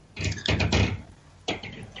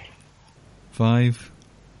 5,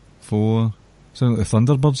 4... Sound like the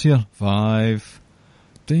Thunderbirds here. 5,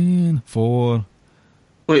 4...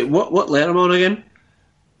 Wait, what letter am I on again?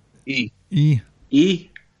 E.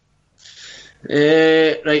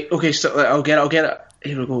 Right, okay, so I'll get it.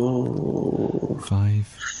 Here we go. 5,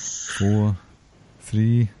 4,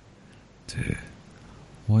 3, 2,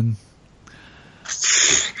 1.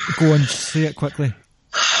 Go on, say it quickly.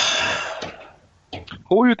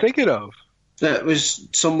 Who were you thinking of? It was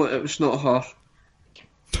someone. It was not her.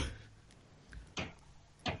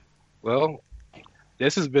 Well,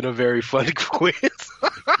 this has been a very fun quiz.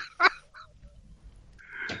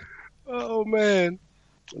 Oh man,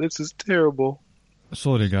 this is terrible.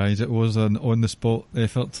 Sorry guys, it was an on-the-spot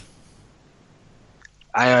effort.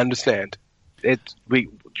 I understand.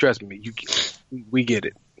 Trust me, we get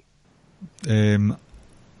it.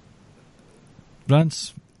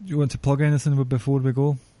 Rance, do you want to plug anything before we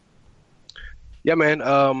go? Yeah, man.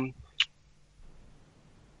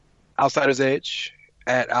 Outsiders Edge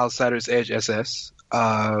at Outsiders Edge SS.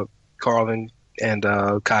 Carl and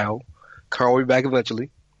Kyle. Carl will be back eventually.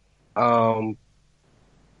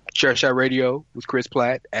 Chairshot Radio with Chris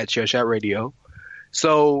Platt at Chairshot Radio.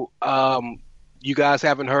 So, you guys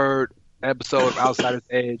haven't heard an episode of Outsiders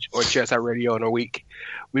Edge or Chairshot Radio in a week.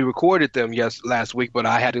 We recorded them last week, but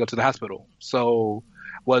I had to go to the hospital, so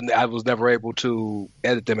I was never able to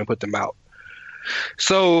edit them and put them out.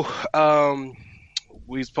 So,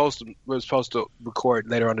 we're supposed to record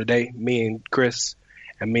later on today, me and Chris,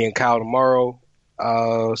 and me and Kyle tomorrow.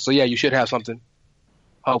 So yeah, you should have something,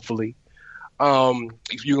 hopefully. You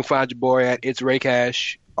can find your boy at It's Ray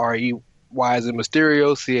Cash, REY as in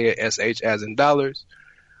Mysterio, CASH as in dollars.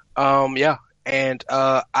 Yeah, and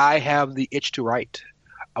I have the itch to write.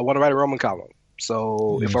 I want to write a Roman column,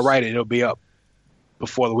 so yes. If I write it, it'll be up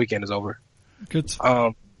before the weekend is over. Good.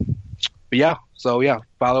 But yeah, so yeah,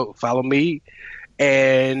 follow me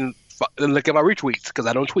and look at my retweets because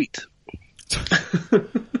I don't tweet.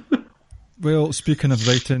 Well, speaking of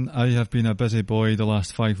writing, I have been a busy boy the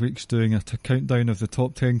last 5 weeks doing a countdown of the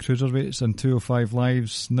top 10 cruiserweights and 205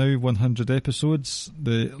 Live's now 100 episodes.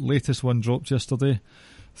 The latest one dropped yesterday.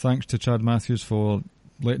 Thanks to Chad Matthews for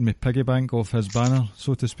letting me piggy bank off his banner,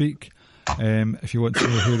 so to speak. If you want to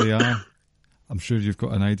know who they are, I'm sure you've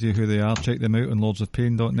got an idea who they are. Check them out on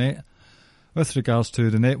lordsofpain.net. With regards to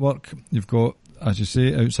the network, you've got, as you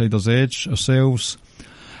say, Outsider's Edge, ourselves,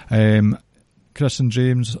 Chris and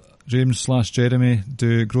James/Jeremy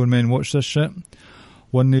do Grown Men Watch This Shit.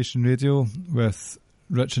 One Nation Radio with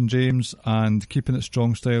Rich and James, and Keeping It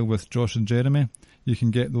Strong Style with Josh and Jeremy. You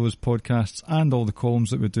can get those podcasts and all the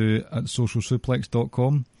columns that we do at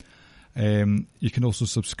socialsuplex.com. You can also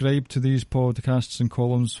subscribe to these podcasts and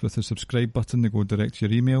columns with the subscribe button. They go direct to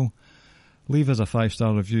your email. Leave us a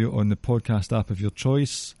 5-star review on the podcast app of your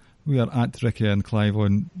choice. We are at Ricky and Clive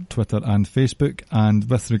on Twitter and Facebook. And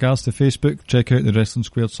with regards to Facebook, check out the Wrestling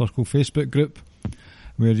Squared Circle Facebook group,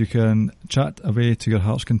 where you can chat away to your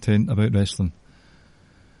heart's content about wrestling.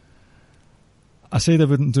 I said I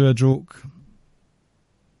wouldn't do a joke,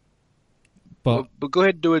 but go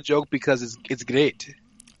ahead and do a joke because it's great.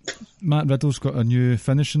 Matt Riddle's got a new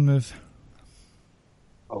finishing move.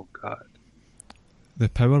 Oh, God. The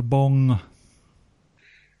Power Bong.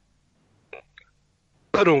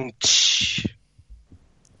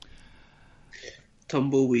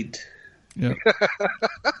 Tumbleweed. Yeah.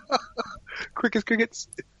 Crickets.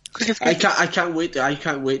 I can't wait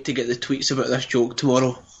to get the tweets about this joke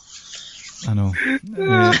tomorrow. I know.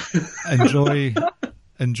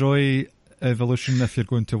 Enjoy Evolution if you're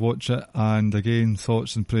going to watch it, and again,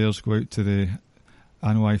 thoughts and prayers go out to the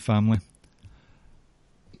Anoa'i family.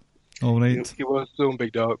 All right. He was soon,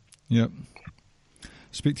 big dog. Yep.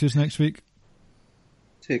 Speak to us next week.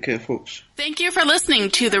 Take care, folks. Thank you for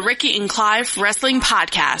listening to the Ricky and Clive Wrestling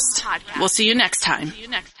Podcast. We'll see you next time.